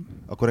szerintem.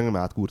 Akkor engem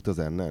átkúrt az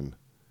ennen?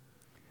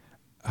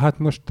 Hát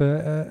most...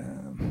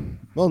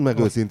 Mondd meg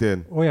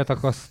őszintén. Olyat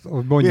akarsz,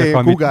 mondjak, én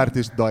amit... kugárt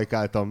is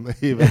dajkáltam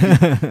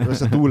évekig.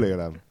 Most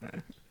túlélem.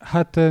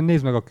 Hát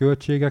nézd meg a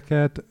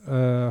költségeket.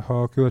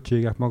 Ha a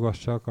költségek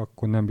magasak,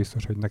 akkor nem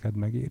biztos, hogy neked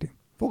megéri.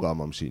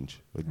 Fogalmam sincs,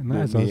 hogy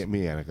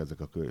milyenek ezek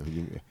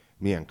hogy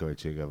milyen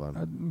költsége van.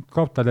 Hát,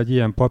 kaptál egy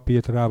ilyen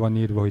papírt, rá van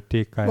írva, hogy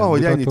TKM van,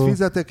 hogy ennyit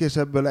fizetek, és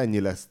ebből ennyi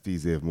lesz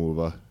 10 év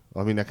múlva.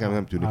 Ami nekem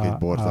nem tűnik egy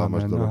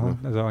borzalmas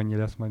dolognak. Ez annyi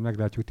lesz, majd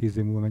meglátjuk 10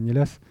 év múlva mennyi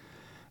lesz.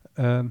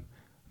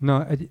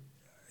 Na, egy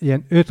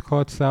ilyen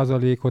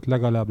 5-6%-ot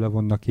legalább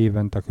levonnak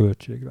évente a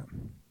költségre.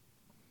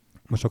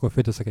 Most akkor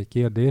felteszek egy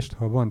kérdést,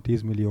 ha van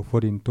 10 millió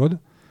forintod,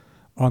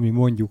 ami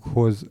mondjuk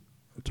hoz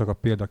csak a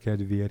példa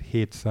kedvéért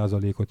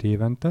 7%-ot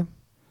évente,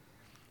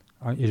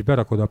 és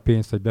berakod a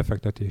pénzt egy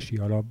befektetési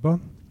alapba,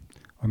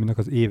 aminek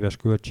az éves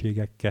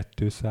költsége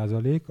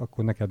 2%,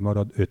 akkor neked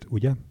marad 5,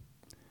 ugye?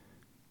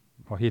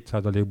 Ha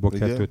 7%-ból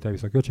 2-t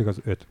elvisz a költség, az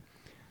 5.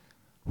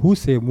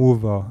 20 év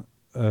múlva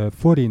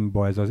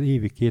forintba ez az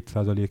évi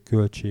 2%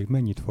 költség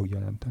mennyit fog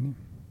jelenteni?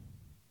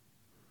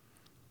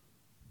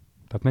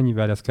 Tehát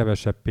mennyivel lesz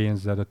kevesebb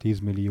pénzed a 10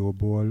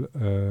 millióból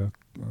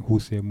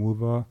 20 év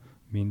múlva,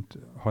 mint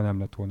ha nem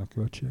lett volna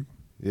költség?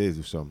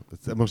 Jézusom,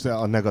 most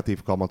a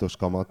negatív kamatos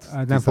kamat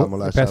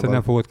kiszámolásával... Persze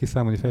nem fogod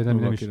kiszámolni,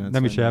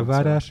 nem is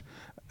elvárás.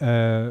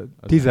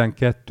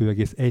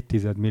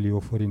 12,1 millió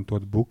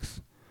forintot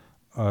buksz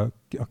a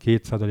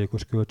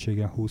 2%-os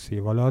költségen 20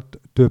 év alatt,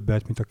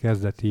 többet, mint a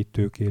kezdeti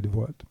tőkéd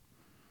volt.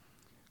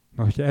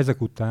 Na, hogyha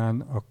ezek után,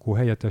 akkor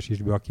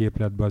helyettesítsd be a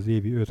képletbe az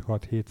évi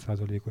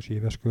 5-6-7%-os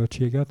éves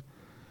költséget.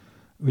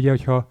 Ugye,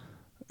 hogyha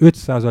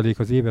 5%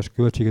 az éves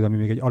költséged, ami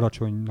még egy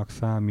alacsonynak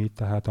számít,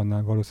 tehát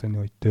annál valószínű,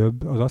 hogy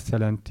több, az azt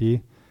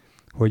jelenti,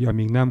 hogy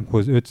amíg nem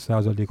hoz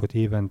 5%-ot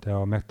évente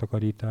a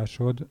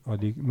megtakarításod,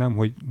 addig nem,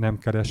 hogy nem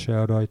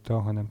keresel rajta,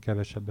 hanem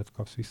kevesebbet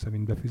kapsz vissza,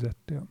 mint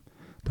befizettél.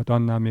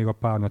 Tehát annál még a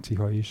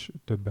párnaciha is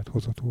többet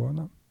hozott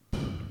volna.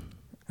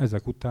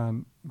 Ezek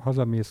után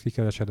hazamész,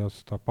 kikeresed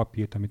azt a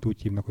papírt, amit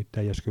úgy hívnak, hogy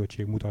teljes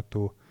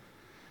költségmutató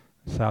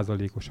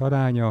százalékos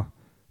aránya,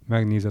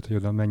 megnézed, hogy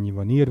oda mennyi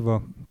van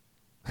írva,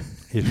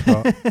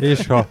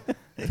 és ha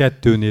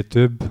 2-nél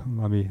több,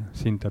 ami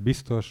szinte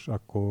biztos,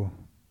 akkor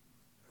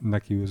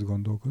nekiülsz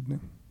gondolkodni.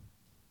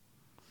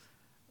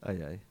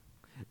 Ajaj.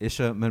 És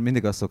mert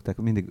mindig azt szokták,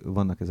 mindig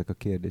vannak ezek a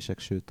kérdések,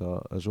 sőt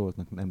a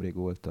Zsoltnak nemrég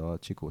volt a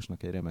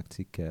Csikósnak egy remek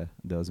cikke,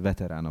 de az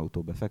veterán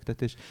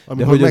autóbefektetés.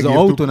 Amikor de hogy az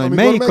autón, hogy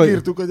melyik...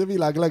 megírtuk, hogy a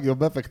világ legjobb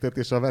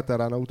befektetés a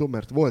veterán autó,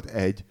 mert volt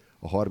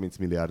a 30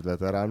 milliárd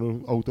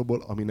veterán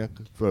autóból, aminek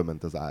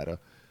fölment az ára.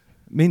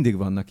 Mindig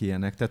vannak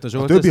ilyenek. Tehát a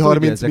Zsolt többi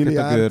 30 ezeket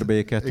milliárd, a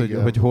görbéket,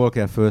 hogy hol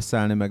kell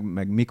felszállni,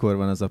 meg mikor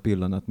van az a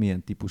pillanat,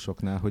 milyen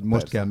típusoknál, hogy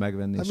most kell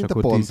megvenni, hát és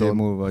akkor 10 év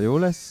múlva jó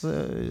lesz.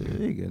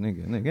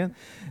 Igen.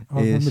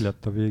 És... Mi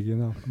lett a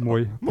végén a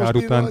moly kár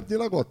után?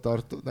 Most ott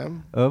tart,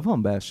 nem?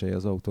 Van belseje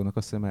az autónak,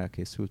 azt hiszem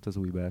elkészült az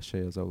új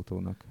belseje az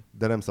autónak.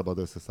 De nem szabad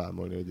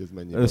összeszámolni, hogy ez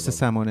mennyire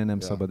összeszámolni van. nem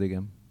szabad,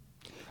 igen.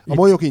 A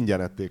molyok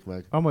ingyen ették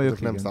meg. A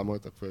molyok nem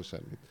számoltak föl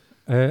semmit.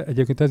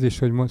 Egyébként ez is,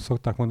 hogy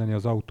szokták mondani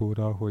az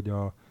autóra, hogy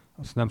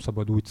azt nem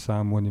szabad úgy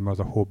számolni, mert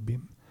az a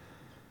hobbim.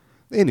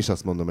 Én is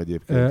azt mondom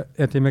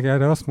egyébként. Én meg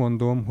erre azt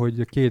mondom,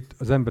 hogy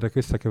az emberek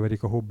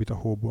összekeverik a hobbit a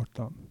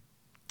hóborttal.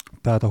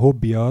 Tehát a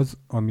hobbi az,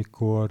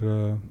 amikor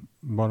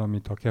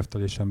valamit a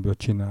keftelésemből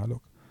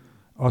csinálok.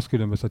 Azt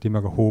különbözteti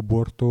meg a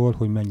hóbortól,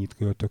 hogy mennyit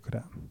költök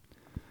rá.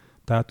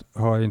 Tehát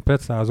ha én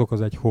pecázok,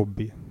 az egy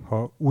hobbi.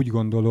 Ha úgy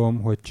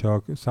gondolom, hogy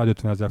csak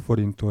 150 000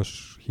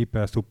 forintos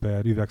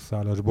hiper-szuper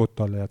üvegszálas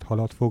bottal lehet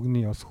halat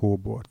fogni, az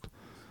hóbort.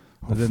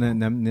 De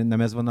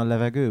nem ez van a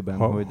levegőben,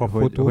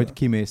 hogy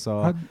kimész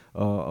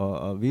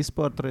a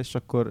vízpartra, és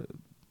akkor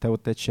te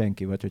ott egy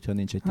senki vagy, hogyha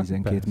nincs egy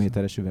 12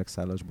 méteres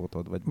üvegszálas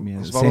botod, vagy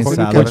milyen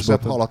szénszálas kevesebb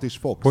botod. halat is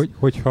fogsz.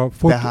 Hogyha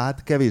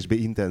Tehát kevésbé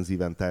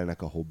intenzíven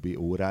telnek a hobbi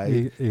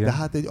óráig,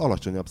 tehát egy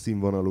alacsonyabb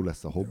színvonalú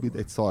lesz a hobbid,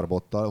 egy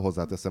szarbottal,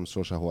 hozzáteszem,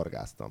 sose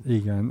horgáztam.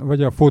 Igen,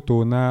 vagy a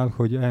fotónál,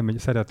 hogy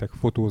szeretek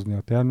fotózni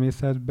a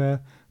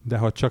természetbe, de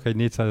ha csak egy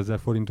 400 000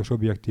 forintos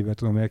objektívet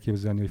tudom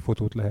elképzelni, hogy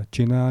fotót lehet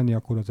csinálni,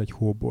 akkor az egy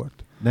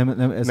hóbort.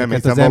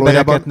 Ezeket az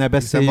embereket ne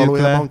beszéljük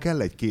valójában le.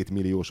 kell egy 2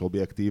 milliós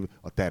objektív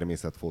a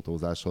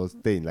természetfotózáshoz.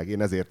 Tényleg,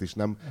 én ezért is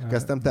nem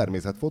kezdtem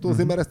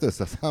természetfotózni, mert ezt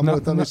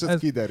összeszámoltam, és ez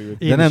kiderült.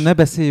 De ne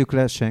beszéljük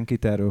le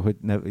senkit erről, hogy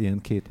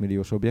ilyen 2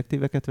 milliós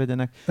objektíveket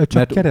vegyenek,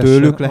 csak mert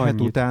tőlük lehet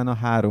annyit. utána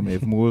 3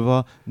 év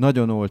múlva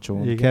nagyon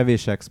olcsón, igen.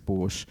 kevés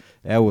expós,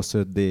 EOS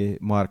 5D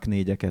Mark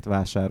 4-eket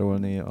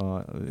vásárolni.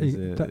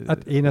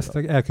 Hát én ezt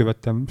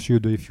elkövettem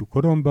sürdő ifjú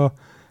koromba,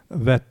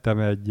 vettem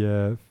egy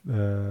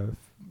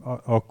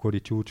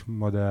akkori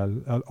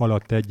csúcsmodell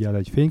alatt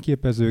egy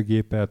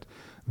fényképezőgépet,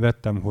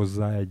 vettem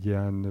hozzá egy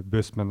ilyen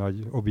böszme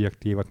nagy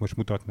objektívat, most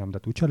mutatnám, de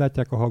úgyse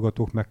látják a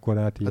hallgatók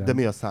mekkorát. Ilyen, de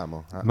mi a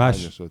száma?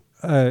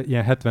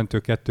 Ilyen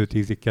 70-től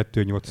 210-ig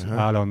 2.8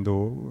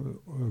 állandó,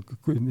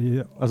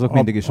 azok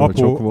mindig is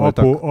olcsók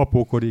voltak.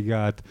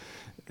 Apókorrigált,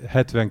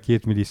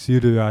 72 milli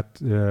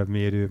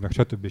szűrőátmérő, meg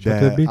stb.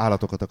 De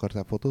állatokat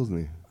akartál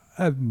fotózni?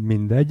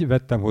 Mindegy,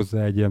 vettem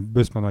hozzá egy ilyen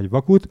böszme nagy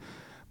vakut.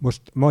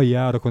 Most mai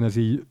árakon ez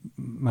így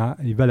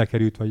vele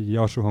került, vagy így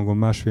alsó hangon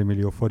 1,5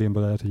 millió forintba,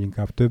 lehet, hogy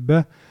inkább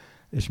többe.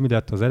 És mi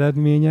lett az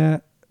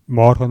eredménye?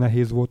 Marha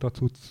nehéz volt a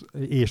cucc,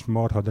 és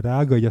marha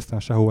drága, így aztán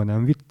sehova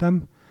nem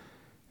vittem.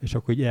 És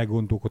akkor így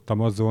elgondolkodtam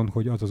azon,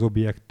 hogy az az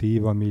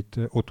objektív, amit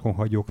otthon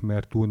hagyok,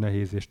 mert túl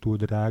nehéz és túl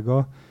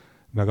drága,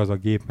 meg az a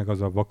gép, meg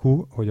az a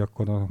vaku, hogy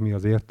akkor mi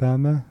az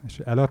értelme. És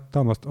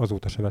eladtam,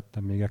 azóta se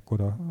vettem még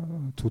ekkora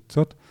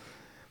cuccot.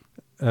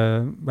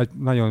 Vagy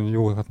nagyon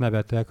jókat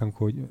nevetek,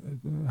 amikor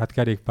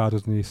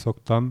kerékpározni is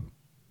szoktam,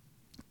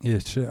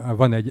 és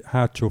van egy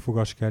hátsó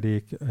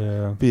fogaskerék.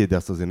 Figyelj, de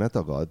azt azért ne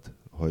tagadd,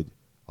 hogy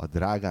a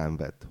drágán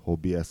vett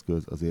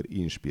hobbieszköz azért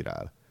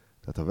inspirál.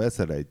 Tehát ha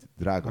veszel egy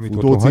drága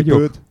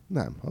futócipőt,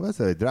 ha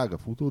veszel egy drága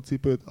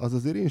futócipőt, az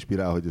azért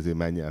inspirál, hogy azért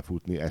menj el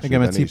futni esőben. Igen,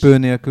 mert cipő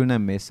nélkül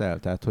nem mész el.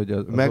 Tehát,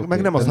 hogy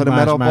meg nem az, hanem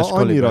mert abban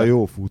annyira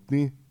jó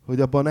futni,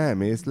 hogy abban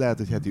elmész, lehet,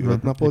 hogy heti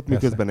 5 napot,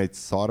 miközben egy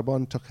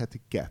szarban csak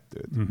heti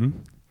 2.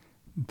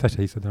 Te se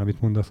hiszed el,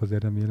 amit mondasz,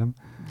 azért remélem.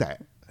 De.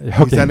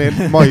 Hiszen én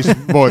ma is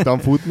voltam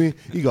futni.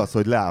 Igaz,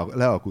 hogy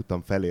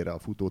lealkuttam felére a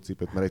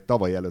futócipőt, mert egy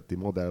tavaly előtti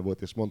modell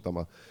volt, és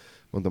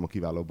mondtam a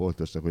kiváló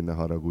boltosnak, hogy ne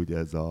haragudj,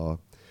 ez a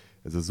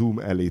Zoom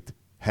Elite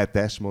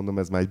 7-es, mondom,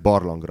 ez már egy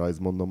barlangrajz,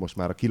 mondom, most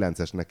már a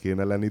 9-esnek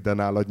kéne lenni, de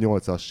nálad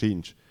 8-as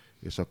sincs.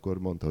 És akkor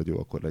mondta, hogy jó,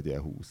 akkor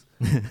legyen 20.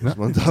 És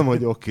mondtam,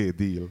 hogy oké,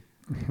 deal.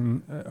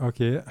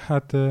 Oké,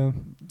 hát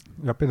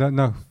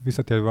például,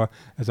 visszatérve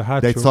ez a hátsó...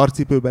 De egy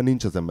szarcipőben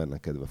nincs az embernek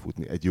kedve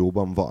futni, egy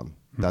jóban van.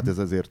 Tehát ez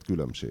azért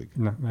különbség.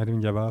 Na, mert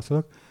mindjárt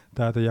válaszolok.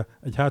 Tehát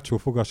egy hátsó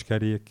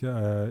fogaskerék,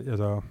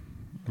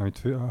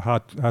 amit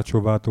a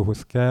hátsó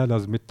váltóhoz kell,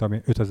 az mit tudom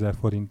én, 5000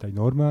 forint egy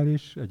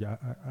normális, egy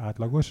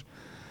átlagos.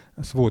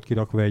 Ez volt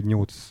kirakva egy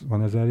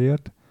 80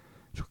 000-ért,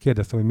 és akkor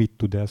kérdeztem, hogy mit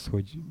tud ez,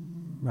 hogy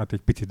hát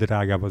egy picit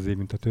drágább azért,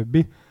 mint a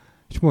többi.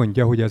 És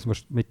mondja, hogy ez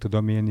most, mit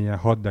tudom én, ilyen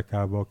 6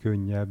 dekával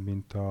könnyebb,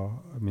 mint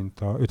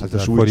a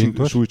 5000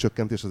 forintos. A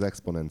súlycsökkentés az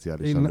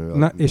exponenciálisan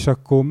nő. És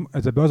akkor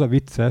ebben az a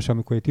vicces,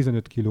 amikor egy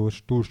 15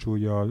 kilós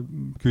túlsúllyal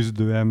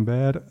küzdő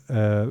ember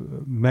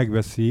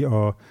megveszi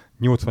a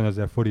 80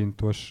 000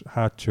 forintos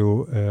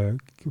hátsó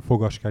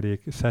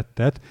fogaskerék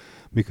szettet,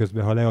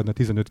 miközben ha leadna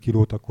 15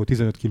 kilót, akkor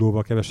 15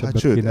 kilóval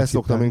kevesebbet kéne sőt, ezt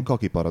szoktam én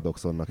kaki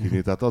paradoxonnak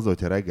hívni. Tehát az,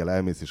 hogyha reggel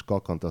elmész és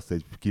kakkantasz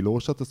egy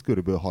kilósat, az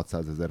körülbelül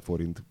 600 000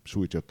 forint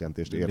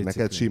súlycsökkentést ér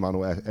neked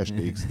Shimano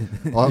STX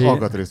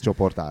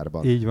alkatrészcsoport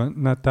árban. Így van.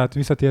 Na, tehát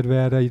visszatérve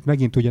erre, itt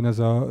megint ugyanez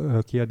a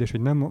kérdés,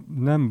 hogy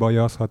nem baj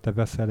az, ha te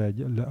veszel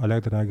a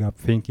legdrágább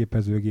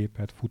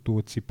fényképezőgépet,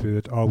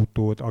 futócipőt,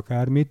 autót,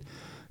 akármit,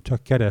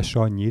 csak keres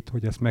annyit,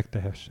 hogy ezt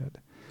megtehessed.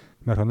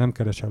 Mert ha nem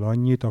keresel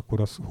annyit,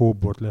 akkor az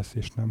hóbort lesz,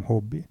 és nem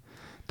hobbi.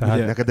 Tehát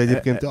ugye, neked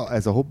egyébként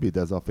ez a hobbi, de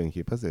ez a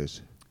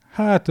fényképezés?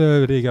 Hát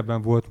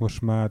régebben volt,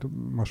 most már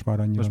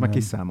annyira Most már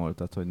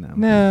kiszámoltad, hogy nem.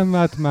 Nem,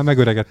 hát már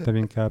megöregettem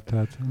inkább.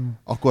 Tehát...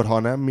 Akkor ha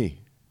nem, mi?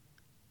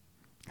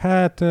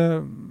 Hát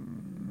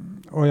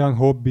olyan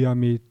hobbi,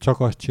 ami csak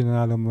azt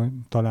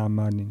csinálom, talán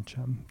már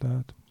nincsen.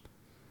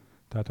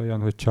 Tehát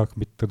olyan, hogy csak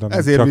mit tudom.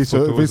 Ezért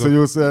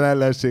viszonyulsz olyan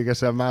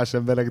ellenségesen más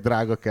emberek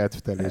drága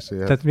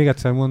kedvteléséhez. Tehát még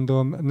egyszer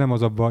mondom, nem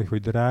az a baj,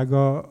 hogy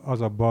drága,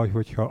 az a baj,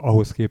 hogyha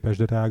ahhoz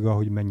képest drága,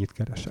 hogy mennyit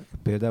keresek.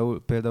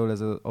 Például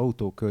ez az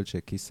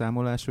autóköltség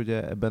kiszámolás,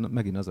 ugye ebben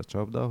megint az a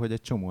csapda, hogy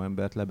egy csomó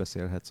embert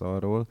lebeszélhetsz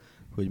arról,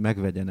 hogy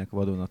megvegyenek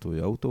vadonatúj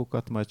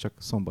autókat, majd csak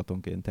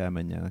szombatonként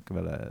elmenjenek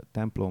vele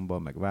templomba,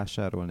 meg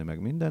vásárolni,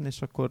 meg minden,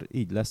 és akkor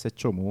így lesz egy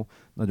csomó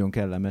nagyon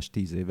kellemes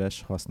 10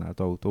 éves használt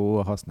autó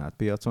a használt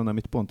piacon,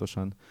 amit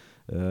pontosan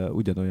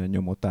ugyanolyan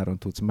nyomott áron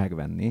tudsz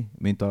megvenni,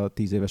 mint a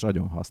 10 éves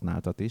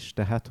agyonhasználtat is.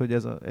 Tehát, hogy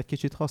ez egy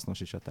kicsit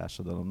hasznos is a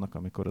társadalomnak,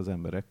 amikor az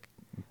emberek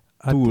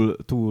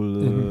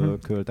túl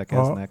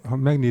költekeznek. Ha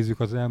megnézzük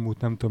az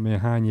elmúlt nem tudom én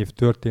hány év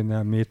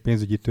történelmét,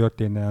 pénzügyi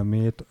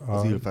történelmét.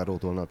 Az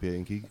Ilfárótól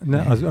napjainkig.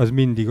 Az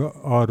mindig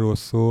arról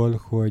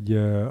szól, hogy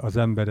az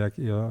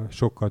emberek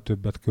sokkal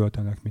többet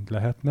költenek, mint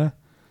lehetne.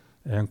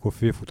 Ilyenkor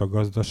fölfut a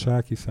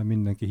gazdaság, hiszen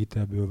mindenki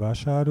hitelből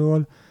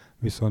vásárol,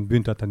 viszont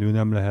büntetlenül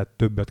nem lehet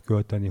többet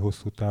költeni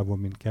hosszú távon,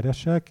 mint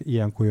keresek.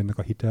 Ilyenkor jönnek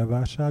a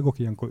hitelválságok,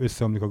 ilyenkor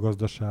összeomlik a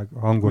gazdaság,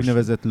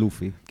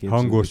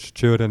 hangos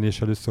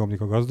csörrenéssel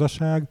összeomlik a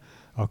gazdaság,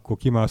 akkor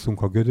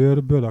kimászunk a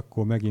gödörből,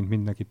 akkor megint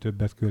mindenki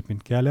többet költ,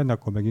 mint kellene,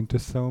 akkor megint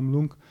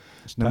összeomlunk.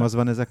 És nem az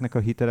van ezeknek a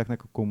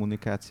hiteleknek a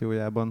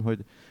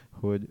kommunikációjában,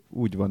 hogy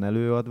úgy van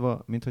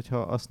előadva, mint hogyha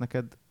azt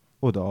neked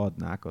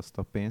odaadnák azt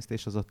a pénzt,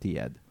 és az a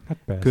tied. Hát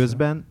persze.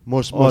 Közben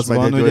most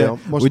megy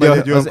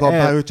egy olyan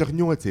kampány, hogy csak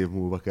 8 év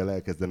múlva kell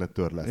elkezdened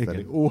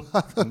törleszteni.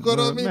 Hát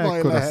akkor mi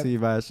baj lehet?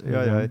 Szívás.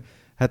 Jaj.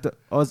 Hát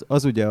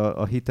az ugye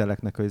a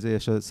hiteleknek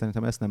és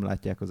szerintem ezt nem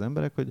látják az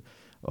emberek, hogy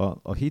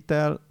a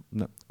hitel,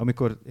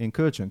 amikor én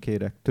kölcsön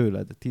kérek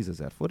tőled 10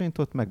 000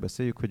 forintot,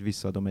 megbeszéljük, hogy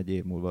visszaadom egy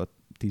év múlva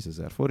 10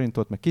 000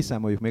 forintot, meg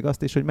kiszámoljuk még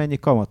azt is, hogy mennyi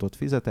kamatot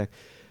fizetek,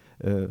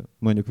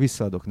 mondjuk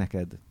visszaadok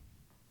neked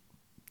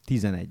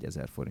 11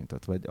 000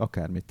 forintot, vagy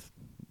akármit,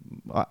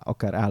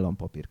 akár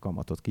állampapír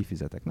kamatot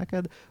kifizetek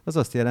neked, az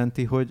azt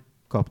jelenti, hogy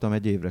kaptam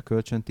egy évre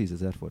kölcsön 10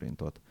 000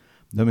 forintot.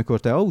 De amikor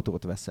te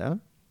autót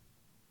veszel,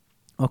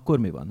 akkor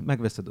mi van?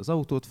 Megveszed az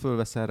autót,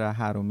 fölveszel rá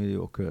 3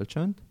 millió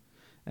kölcsönt,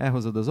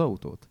 elhozod az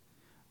autót.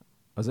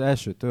 Az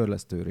első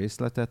törlesztő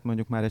részletet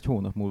mondjuk már egy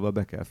hónap múlva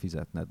be kell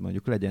fizetned,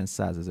 mondjuk legyen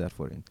 100 000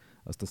 forint.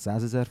 Azt a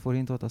 100 000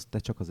 forintot azt te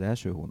csak az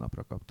első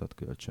hónapra kaptad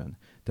kölcsön.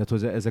 Tehát,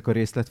 hogy ezek a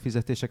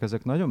részletfizetések,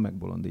 ezek nagyon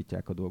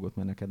megbolondítják a dolgot,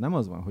 mert neked nem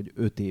az van, hogy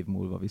 5 év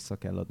múlva vissza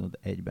kell adnod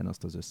egyben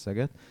azt az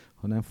összeget,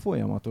 hanem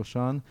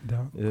folyamatosan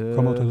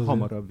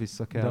hamarabb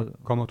vissza kell. De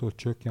a kamatot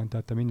csökkent,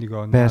 tehát te mindig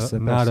a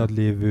nálad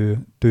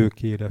lévő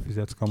tőkére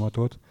fizetsz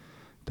kamatot,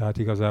 tehát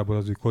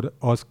igazából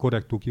az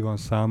korrektú ki van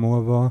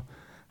számolva,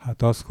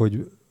 hát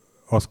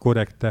az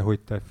korrekte, hogy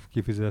te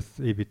kifizetsz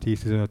évi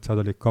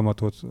 10-15%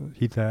 kamatot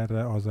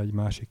hitelre, az egy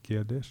másik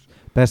kérdés.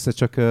 Persze,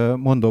 csak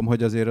mondom,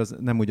 hogy azért az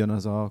nem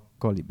ugyanaz a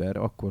kaliber,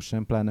 akkor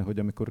sem, pláne, hogy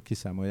amikor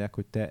kiszámolják,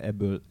 hogy te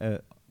ebből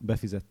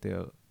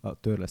befizettél a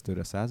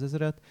törlesztőre 100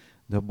 000-et,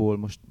 de abból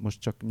most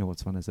csak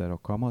 80 000 a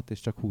kamat, és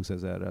csak 20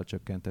 000-rel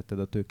csökkentetted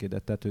a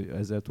tőkédet. Tehát hogy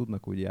ezzel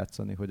tudnak úgy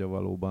játszani, hogy a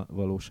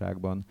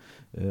valóságban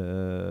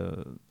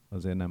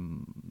azért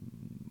nem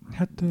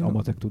a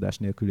matek tudás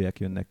nélküliek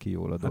jönnek ki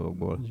jól a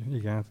dologból.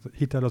 Igen,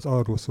 hitel az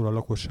arról szól, a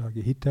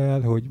lakossági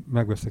hitel, hogy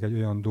megveszek egy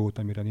olyan dolgot,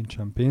 amire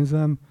nincsen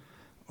pénzem,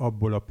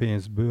 abból a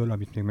pénzből,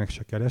 amit még meg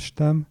se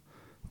kerestem,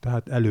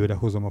 tehát előre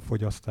hozom a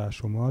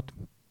fogyasztásomat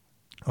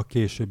a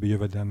későbbi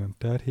jövedelmem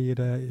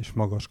terhére, és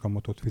magas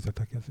kamatot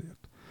fizetek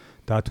ezért.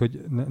 Tehát,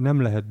 hogy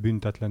nem lehet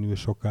büntetlenül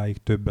sokáig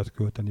többet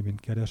költeni, mint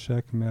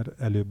keresek, mert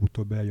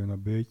előbb-utóbb eljön a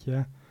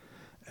böjtje,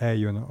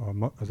 eljön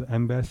az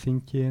ember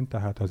szintjén,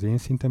 tehát az én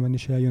szintemen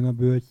is eljön a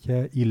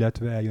böjtje,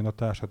 illetve eljön a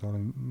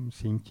társadalom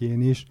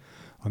szintjén is,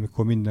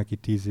 amikor mindenki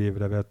 10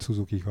 évre vett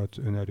Suzuki-kat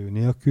önerő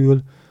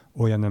nélkül,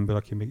 olyan ember,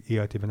 aki még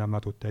életében nem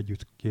látott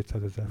együtt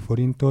 200 000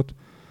 forintot,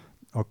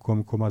 akkor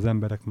amikor az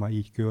emberek már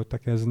így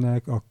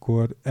költekeznek,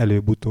 akkor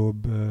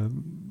előbb-utóbb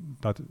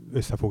tehát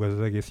össze fog ez az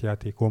egész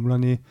játék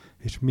omlani,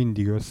 és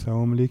mindig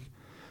összeomlik.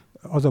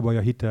 Az a baj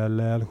a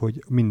hitellel,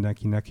 hogy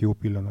mindenkinek jó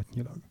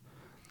pillanatnyilag.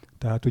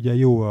 Tehát ugye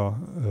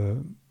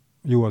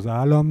jó az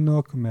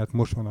államnak, mert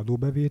most van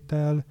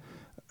adóbevétel,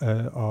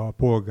 a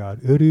polgár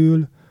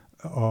örül,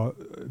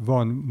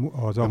 van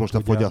az de most a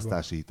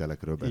fogyasztási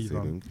hitelekről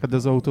beszélünk. Hát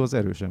az autó az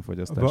erősen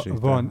fogyasztási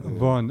hitel.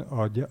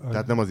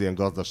 Tehát nem az ilyen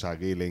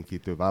gazdaság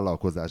élénkítő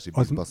vállalkozási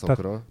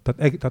bizbaszokról.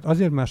 Tehát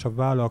azért más a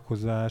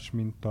vállalkozás,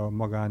 mint a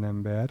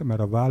magánember, mert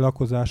a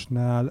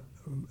vállalkozásnál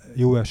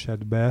jó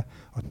esetben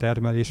a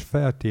termelés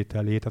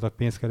feltételét, tehát a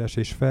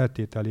pénzkeresés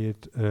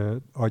feltételét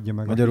adja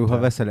meg. Magyarul, ha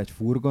veszel egy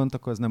furgont,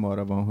 akkor az nem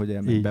arra van, hogy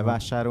elmegy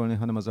bevásárolni,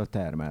 hanem azzal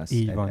termelsz.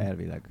 Így van.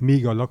 Elvileg.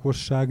 Míg a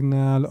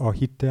lakosságnál a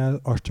hitel,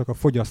 az csak a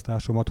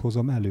fogyasztásomat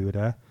hozom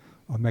előre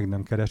a meg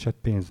nem keresett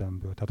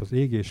pénzemből. Tehát az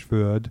ég és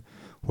föld,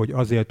 hogy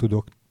azért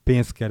tudok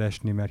pénzt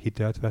keresni, mert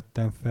hitelt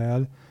vettem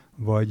fel,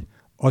 vagy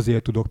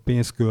azért tudok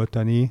pénzt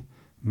költeni,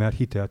 mert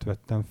hitelt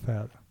vettem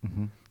fel.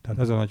 Tehát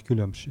ez a nagy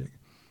különbség.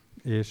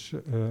 És,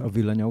 a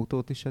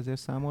villanyautót is ezért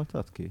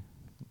számoltad ki?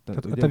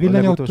 Tehát a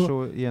villanyautó...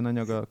 legutolsó ilyen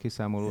anyaga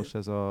kiszámolós,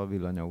 ez a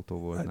villanyautó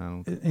volt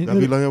nálunk. De a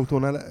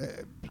villanyautónál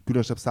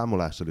különösebb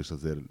számolással is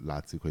azért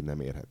látszik, hogy nem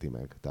érheti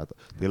meg. Tehát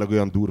tényleg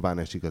olyan durván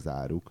esik az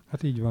áruk.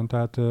 Hát így van,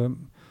 tehát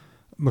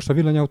most a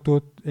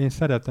villanyautót én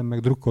szeretem, meg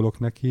drukkolok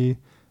neki,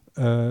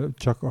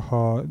 csak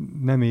ha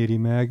nem éri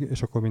meg,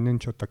 és akkor még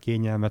nincs ott a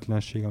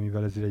kényelmetlenség,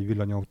 amivel ezért egy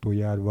villanyautó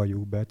jár,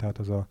 valljuk be, tehát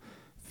az a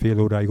fél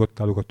óráig ott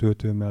állok a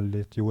töltő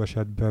mellett jó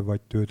esetben,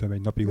 vagy töltöm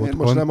egy napig Én otthon.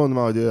 most nem mondom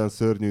már, hogy olyan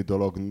szörnyű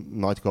dolog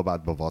nagy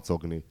kabátba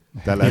vacogni.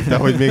 De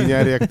hogy még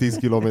nyerjek 10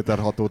 km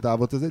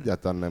hatótávot, ez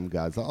egyáltalán nem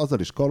gáz. Azzal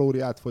is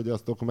kalóriát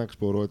fogyasztok,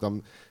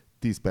 megspóroltam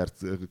 10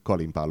 perc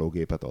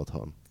kalimpálógépet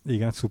otthon.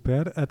 Igen,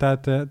 szuper.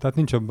 Tehát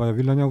nincs baj a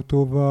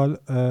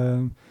villanyautóval,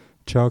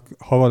 csak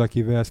ha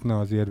valaki vesz, ne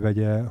azért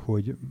vegye,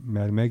 hogy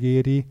mert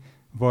megéri,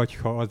 vagy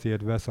ha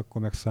azért vesz,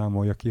 akkor meg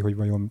számolja ki, hogy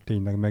vajon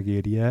tényleg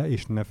megéri-e,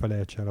 és ne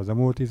felejts el az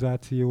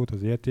amortizációt,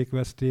 az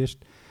értékvesztést,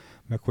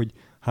 meg hogy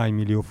hány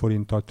millió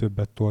forinttal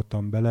többet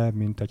toltam bele,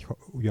 mint egy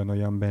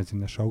ugyanolyan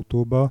benzines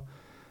autóba,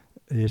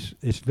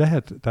 és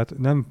lehet, tehát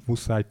nem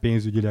muszáj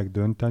pénzügyileg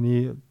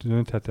dönteni,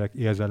 dönthetek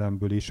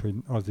érzelemből is, hogy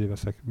azért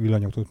veszek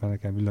villanyautót, mert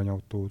nekem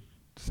villanyautót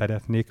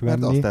szeretnék venni.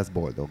 Mert azt tesz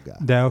boldoggá.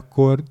 De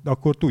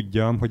akkor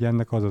tudjam, hogy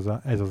ennek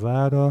ez az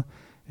ára,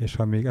 és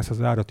ha még ezt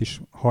az árat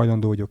is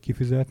hajlandó vagyok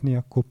kifizetni,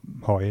 akkor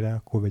hajrá,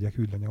 akkor vegyek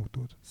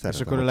villanyautót.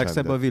 És akkor a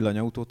legszebb a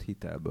villanyautót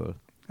hitelből.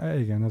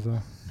 Igen, ez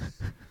a...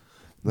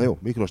 Na jó,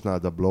 Miklós,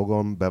 nálad a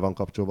blogon be van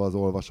kapcsolva az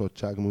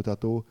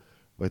olvasottságmutató,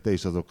 vagy te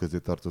is azok közé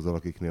tartozol,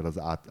 akiknél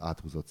az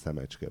áthúzott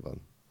szemecske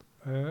van?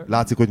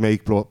 Látszik, hogy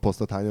melyik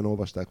posztot hányan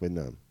olvasták, vagy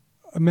nem?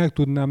 Meg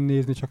tudnám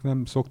nézni, csak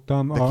nem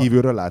szoktam. De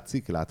kívülről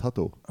látszik?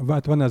 Látható?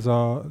 Van ez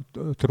a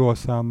troll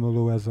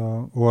számoló, ez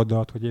a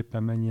oldalt, hogy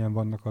éppen mennyien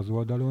vannak az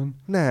oldalon.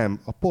 Nem,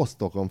 a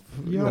posztokon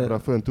jobbra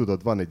fönn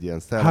tudod, van egy ilyen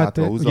szel, hát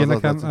húzza, ugye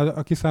nekem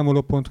a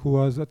kiszámoló.hu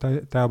az,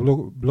 te a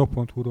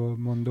blog.hu-ról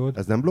mondod.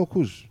 Ez nem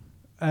bloghús?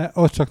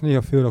 Ott csak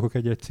néha fölrakok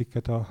egy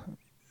cikket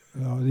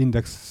az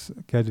index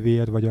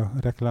kedvéért, vagy a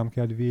reklám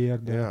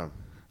kedvéért, de, ja.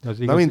 de az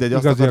Na mindegy,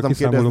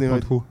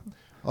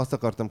 azt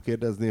akartam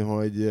kérdezni,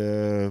 hogy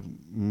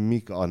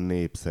mik a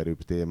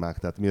népszerűbb témák,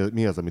 tehát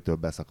mi az, amitől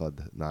beszakad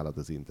nálad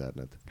az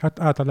internet? Hát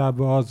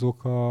általában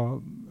azok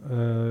a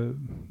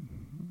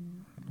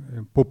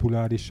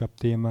populárisabb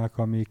témák,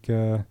 amik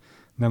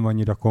nem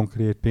annyira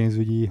konkrét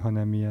pénzügyi,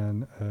 hanem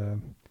ilyen,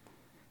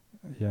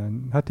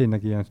 hát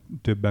tényleg ilyen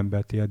több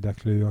embert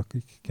érdeklő,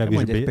 akik kevésbé...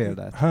 Mondj egy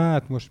példát.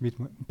 Hát most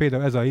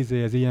például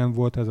ez ilyen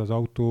volt, ez az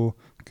autó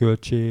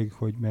költség,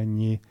 hogy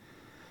mennyi...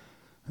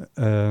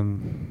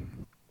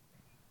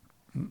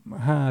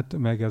 Hát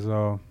meg ez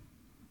a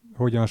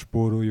hogyan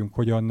spóroljunk,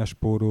 hogyan ne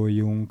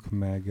spóroljunk,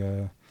 meg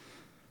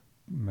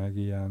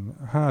ilyen...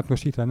 Hát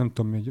most itt nem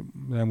tudom, hogy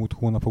elmúlt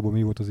hónapokban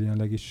mi volt az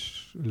ilyen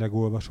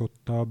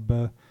legolvasottabb.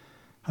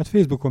 Hát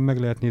Facebookon meg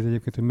lehet nézni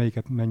egyébként, hogy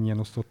melyiket mennyien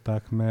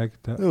osztották meg.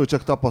 Jó,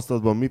 csak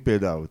tapasztalatban mi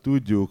például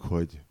tudjuk,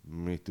 hogy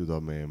mit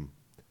tudom én,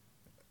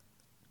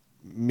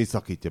 mi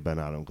szakítja be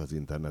nálunk az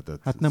internetet.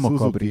 Hát nem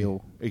Suzuki, a Cabrio.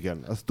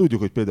 Igen, azt tudjuk,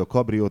 hogy például a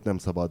Cabriót nem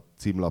szabad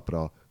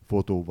címlapra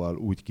fotóval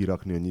úgy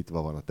kirakni, hogy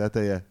nyitva van a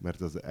teteje,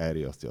 mert az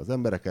elriasztja az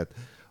embereket.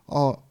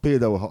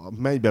 Például, ha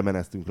mennybe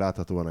meneztünk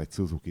láthatóan egy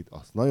Suzukit,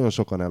 azt nagyon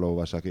sokan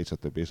elolvassák, és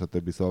a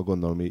többi, szóval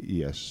gondolom, hogy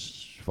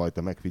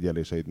ilyesfajta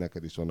megfigyeléseid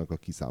neked is vannak a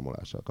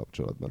kiszámolással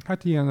kapcsolatban.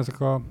 Hát ilyen,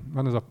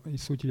 van ez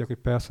úgy hívják, hogy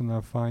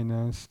personal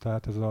finance,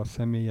 tehát ez a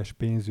személyes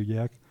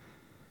pénzügyek,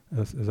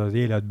 ez az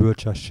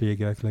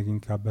életbölcsességek,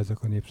 leginkább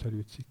ezek a népszerű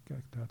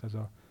cikkek. Tehát ez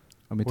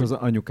amit az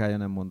anyukája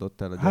nem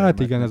mondott el. Hát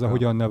igen, ez a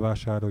hogyan ne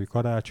vásárolj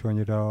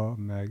karácsonyra,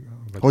 meg...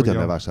 Hogyan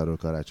ne vásárolj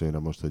karácsonyra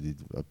most, hogy így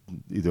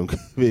időnk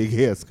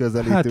végéhez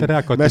közelítünk?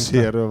 Hát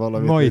mesélj erről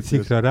valamit. Mai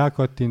cikkre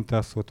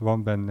rákattintasz, ott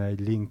van benne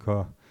egy link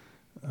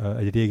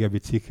egy régebbi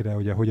cikkre,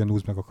 ugye hogyan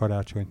húzd meg a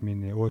karácsonyt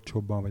minél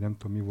olcsóbban, vagy nem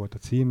tudom, mi volt a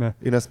címe.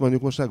 Én ezt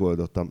mondjuk most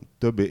megoldottam.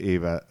 Több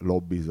éve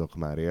lobbizok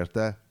már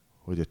érte,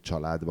 hogy a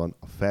családban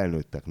a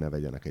felnőttek ne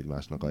vegyenek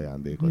egymásnak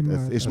ajándékot.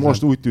 És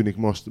most úgy tűnik,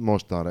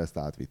 mostanra ezt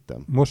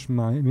átvittem. Most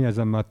mi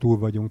ezen már túl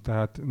vagyunk,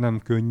 tehát nem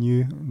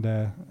könnyű,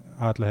 de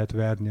át lehet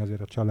verni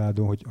azért a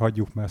családon, hogy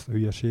hagyjuk már ezt a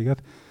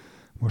hülyeséget.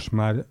 Most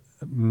már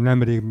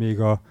nemrég még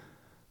a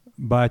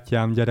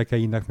bátyám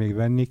gyerekeinek még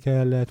venni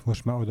kellett,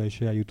 most már oda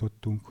is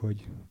eljutottunk,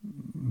 hogy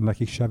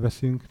nekik se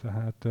veszünk,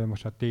 tehát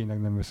most hát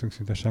tényleg nem veszünk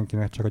szinte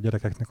senkinek, csak a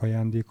gyerekeknek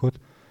ajándékot.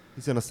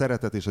 Hiszen a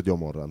szeretet és a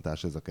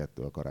gyomorrantás, ez a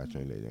kettő a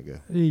karácsony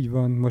lényege. Így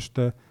van,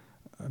 most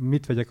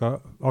mit vegyek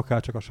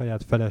akár csak a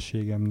saját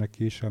feleségemnek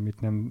is,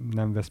 amit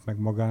nem vesz meg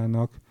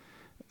magának.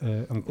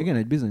 Igen,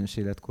 egy bizonyos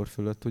életkor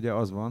fölött ugye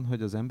az van,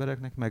 hogy az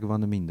embereknek megvan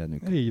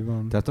mindenük. Így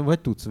van. Tehát vagy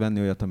tudsz venni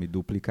olyat, ami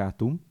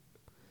duplikátum,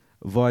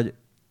 vagy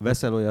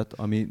veszel olyat,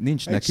 ami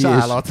nincs egy neki.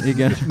 Sálat. És,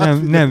 igen.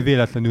 nem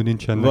véletlenül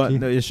nincsen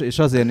neki. És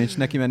azért nincs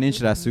neki, mert nincs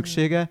rá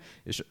szüksége,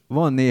 és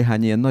van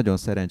néhány ilyen nagyon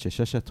szerencsés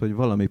eset, hogy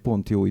valami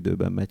pont jó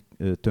időben megy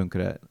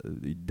tönkre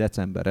így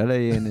december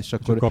elején, és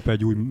akkor... Csak kap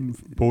egy új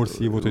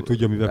porszívót, hogy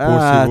tudja, mivel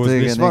porszívózni.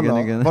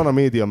 Igen, és van a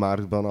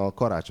MediaMarktban a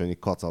karácsonyi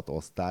kacat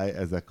osztály,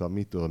 ezek a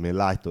mit tudom én,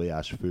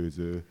 lájtojás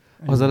főző.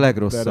 Az a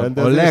legrosszabb.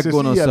 A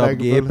leggonoszabb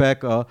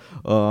gépek,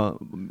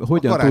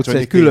 hogyan tudsz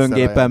egy külön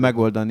géppel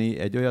megoldani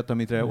egy olyat,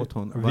 amire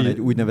otthon van egy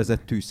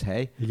úgynevezett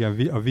tűzhely.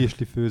 Igen, a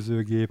virsli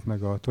főzőgép,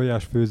 meg a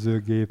tojás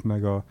főzőgép,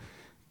 meg a...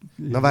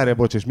 Na várjál,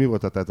 bocs, és mi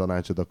volt a te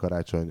tanácsod a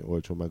karácsony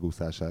olcsó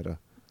megúszására?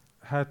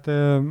 Hát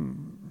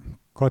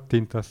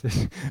kattintasz,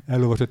 és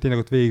elolvasod, tényleg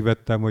ott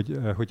végigvettem,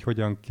 hogy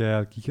hogyan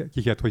kell,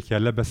 kiket hogy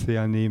kell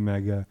lebeszélni,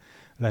 meg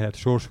lehet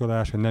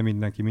sorsolás, hogy nem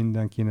mindenki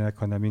mindenkinek,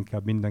 hanem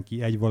inkább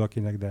mindenki egy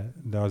valakinek,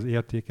 de az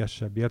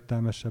értékesebb,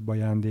 értelmesebb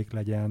ajándék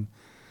legyen.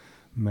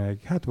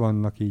 Meg hát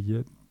vannak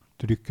így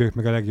trükkök,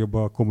 meg a legjobb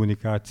a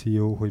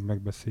kommunikáció, hogy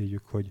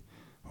megbeszéljük, hogy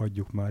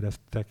hagyjuk már ezt,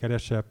 te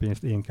keresel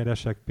pénzt, én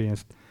keresek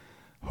pénzt.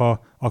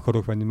 Ha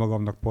akarok venni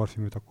magamnak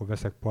parfümöt, akkor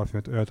veszek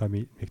parfümöt, olyat,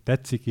 ami még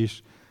tetszik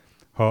is.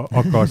 Ha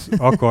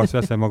akarsz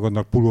veszel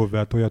magadnak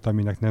pulóvert, olyat,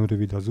 aminek nem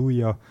rövid az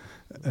ujja,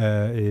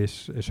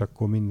 és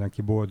akkor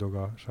mindenki boldog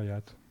a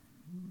saját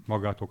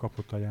magától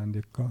kapott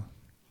ajándékkal.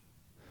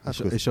 Hát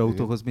és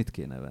autóhoz mit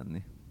kéne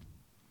venni?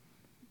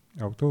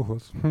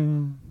 Autóhoz?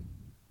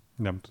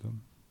 Nem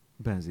tudom.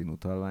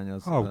 Benzinutalvány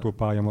az...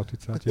 Autópálya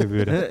matricát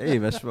jövőre.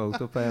 Éves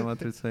autópálya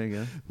matrica,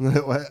 igen. Na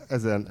jó,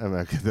 ezen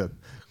emelkedett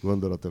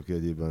gondolatok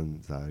jegyében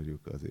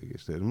zárjuk az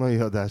Égéstér mai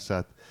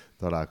adását.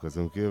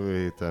 Találkozunk jövő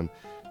héten.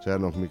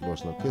 Csernok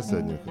Miklósnak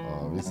köszönjük,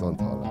 a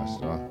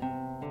viszonthallásra.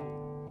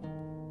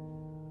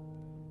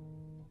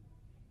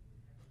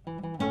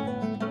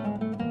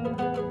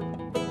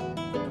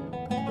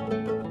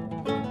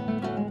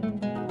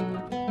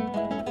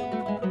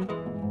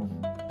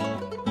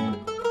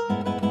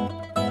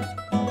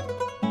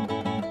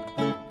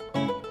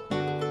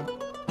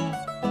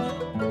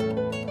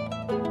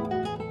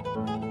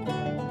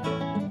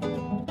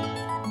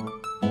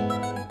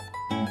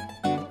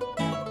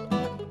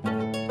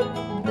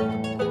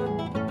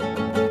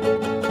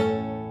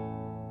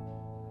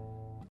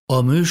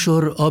 A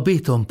műsor a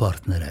Béton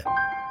partnere.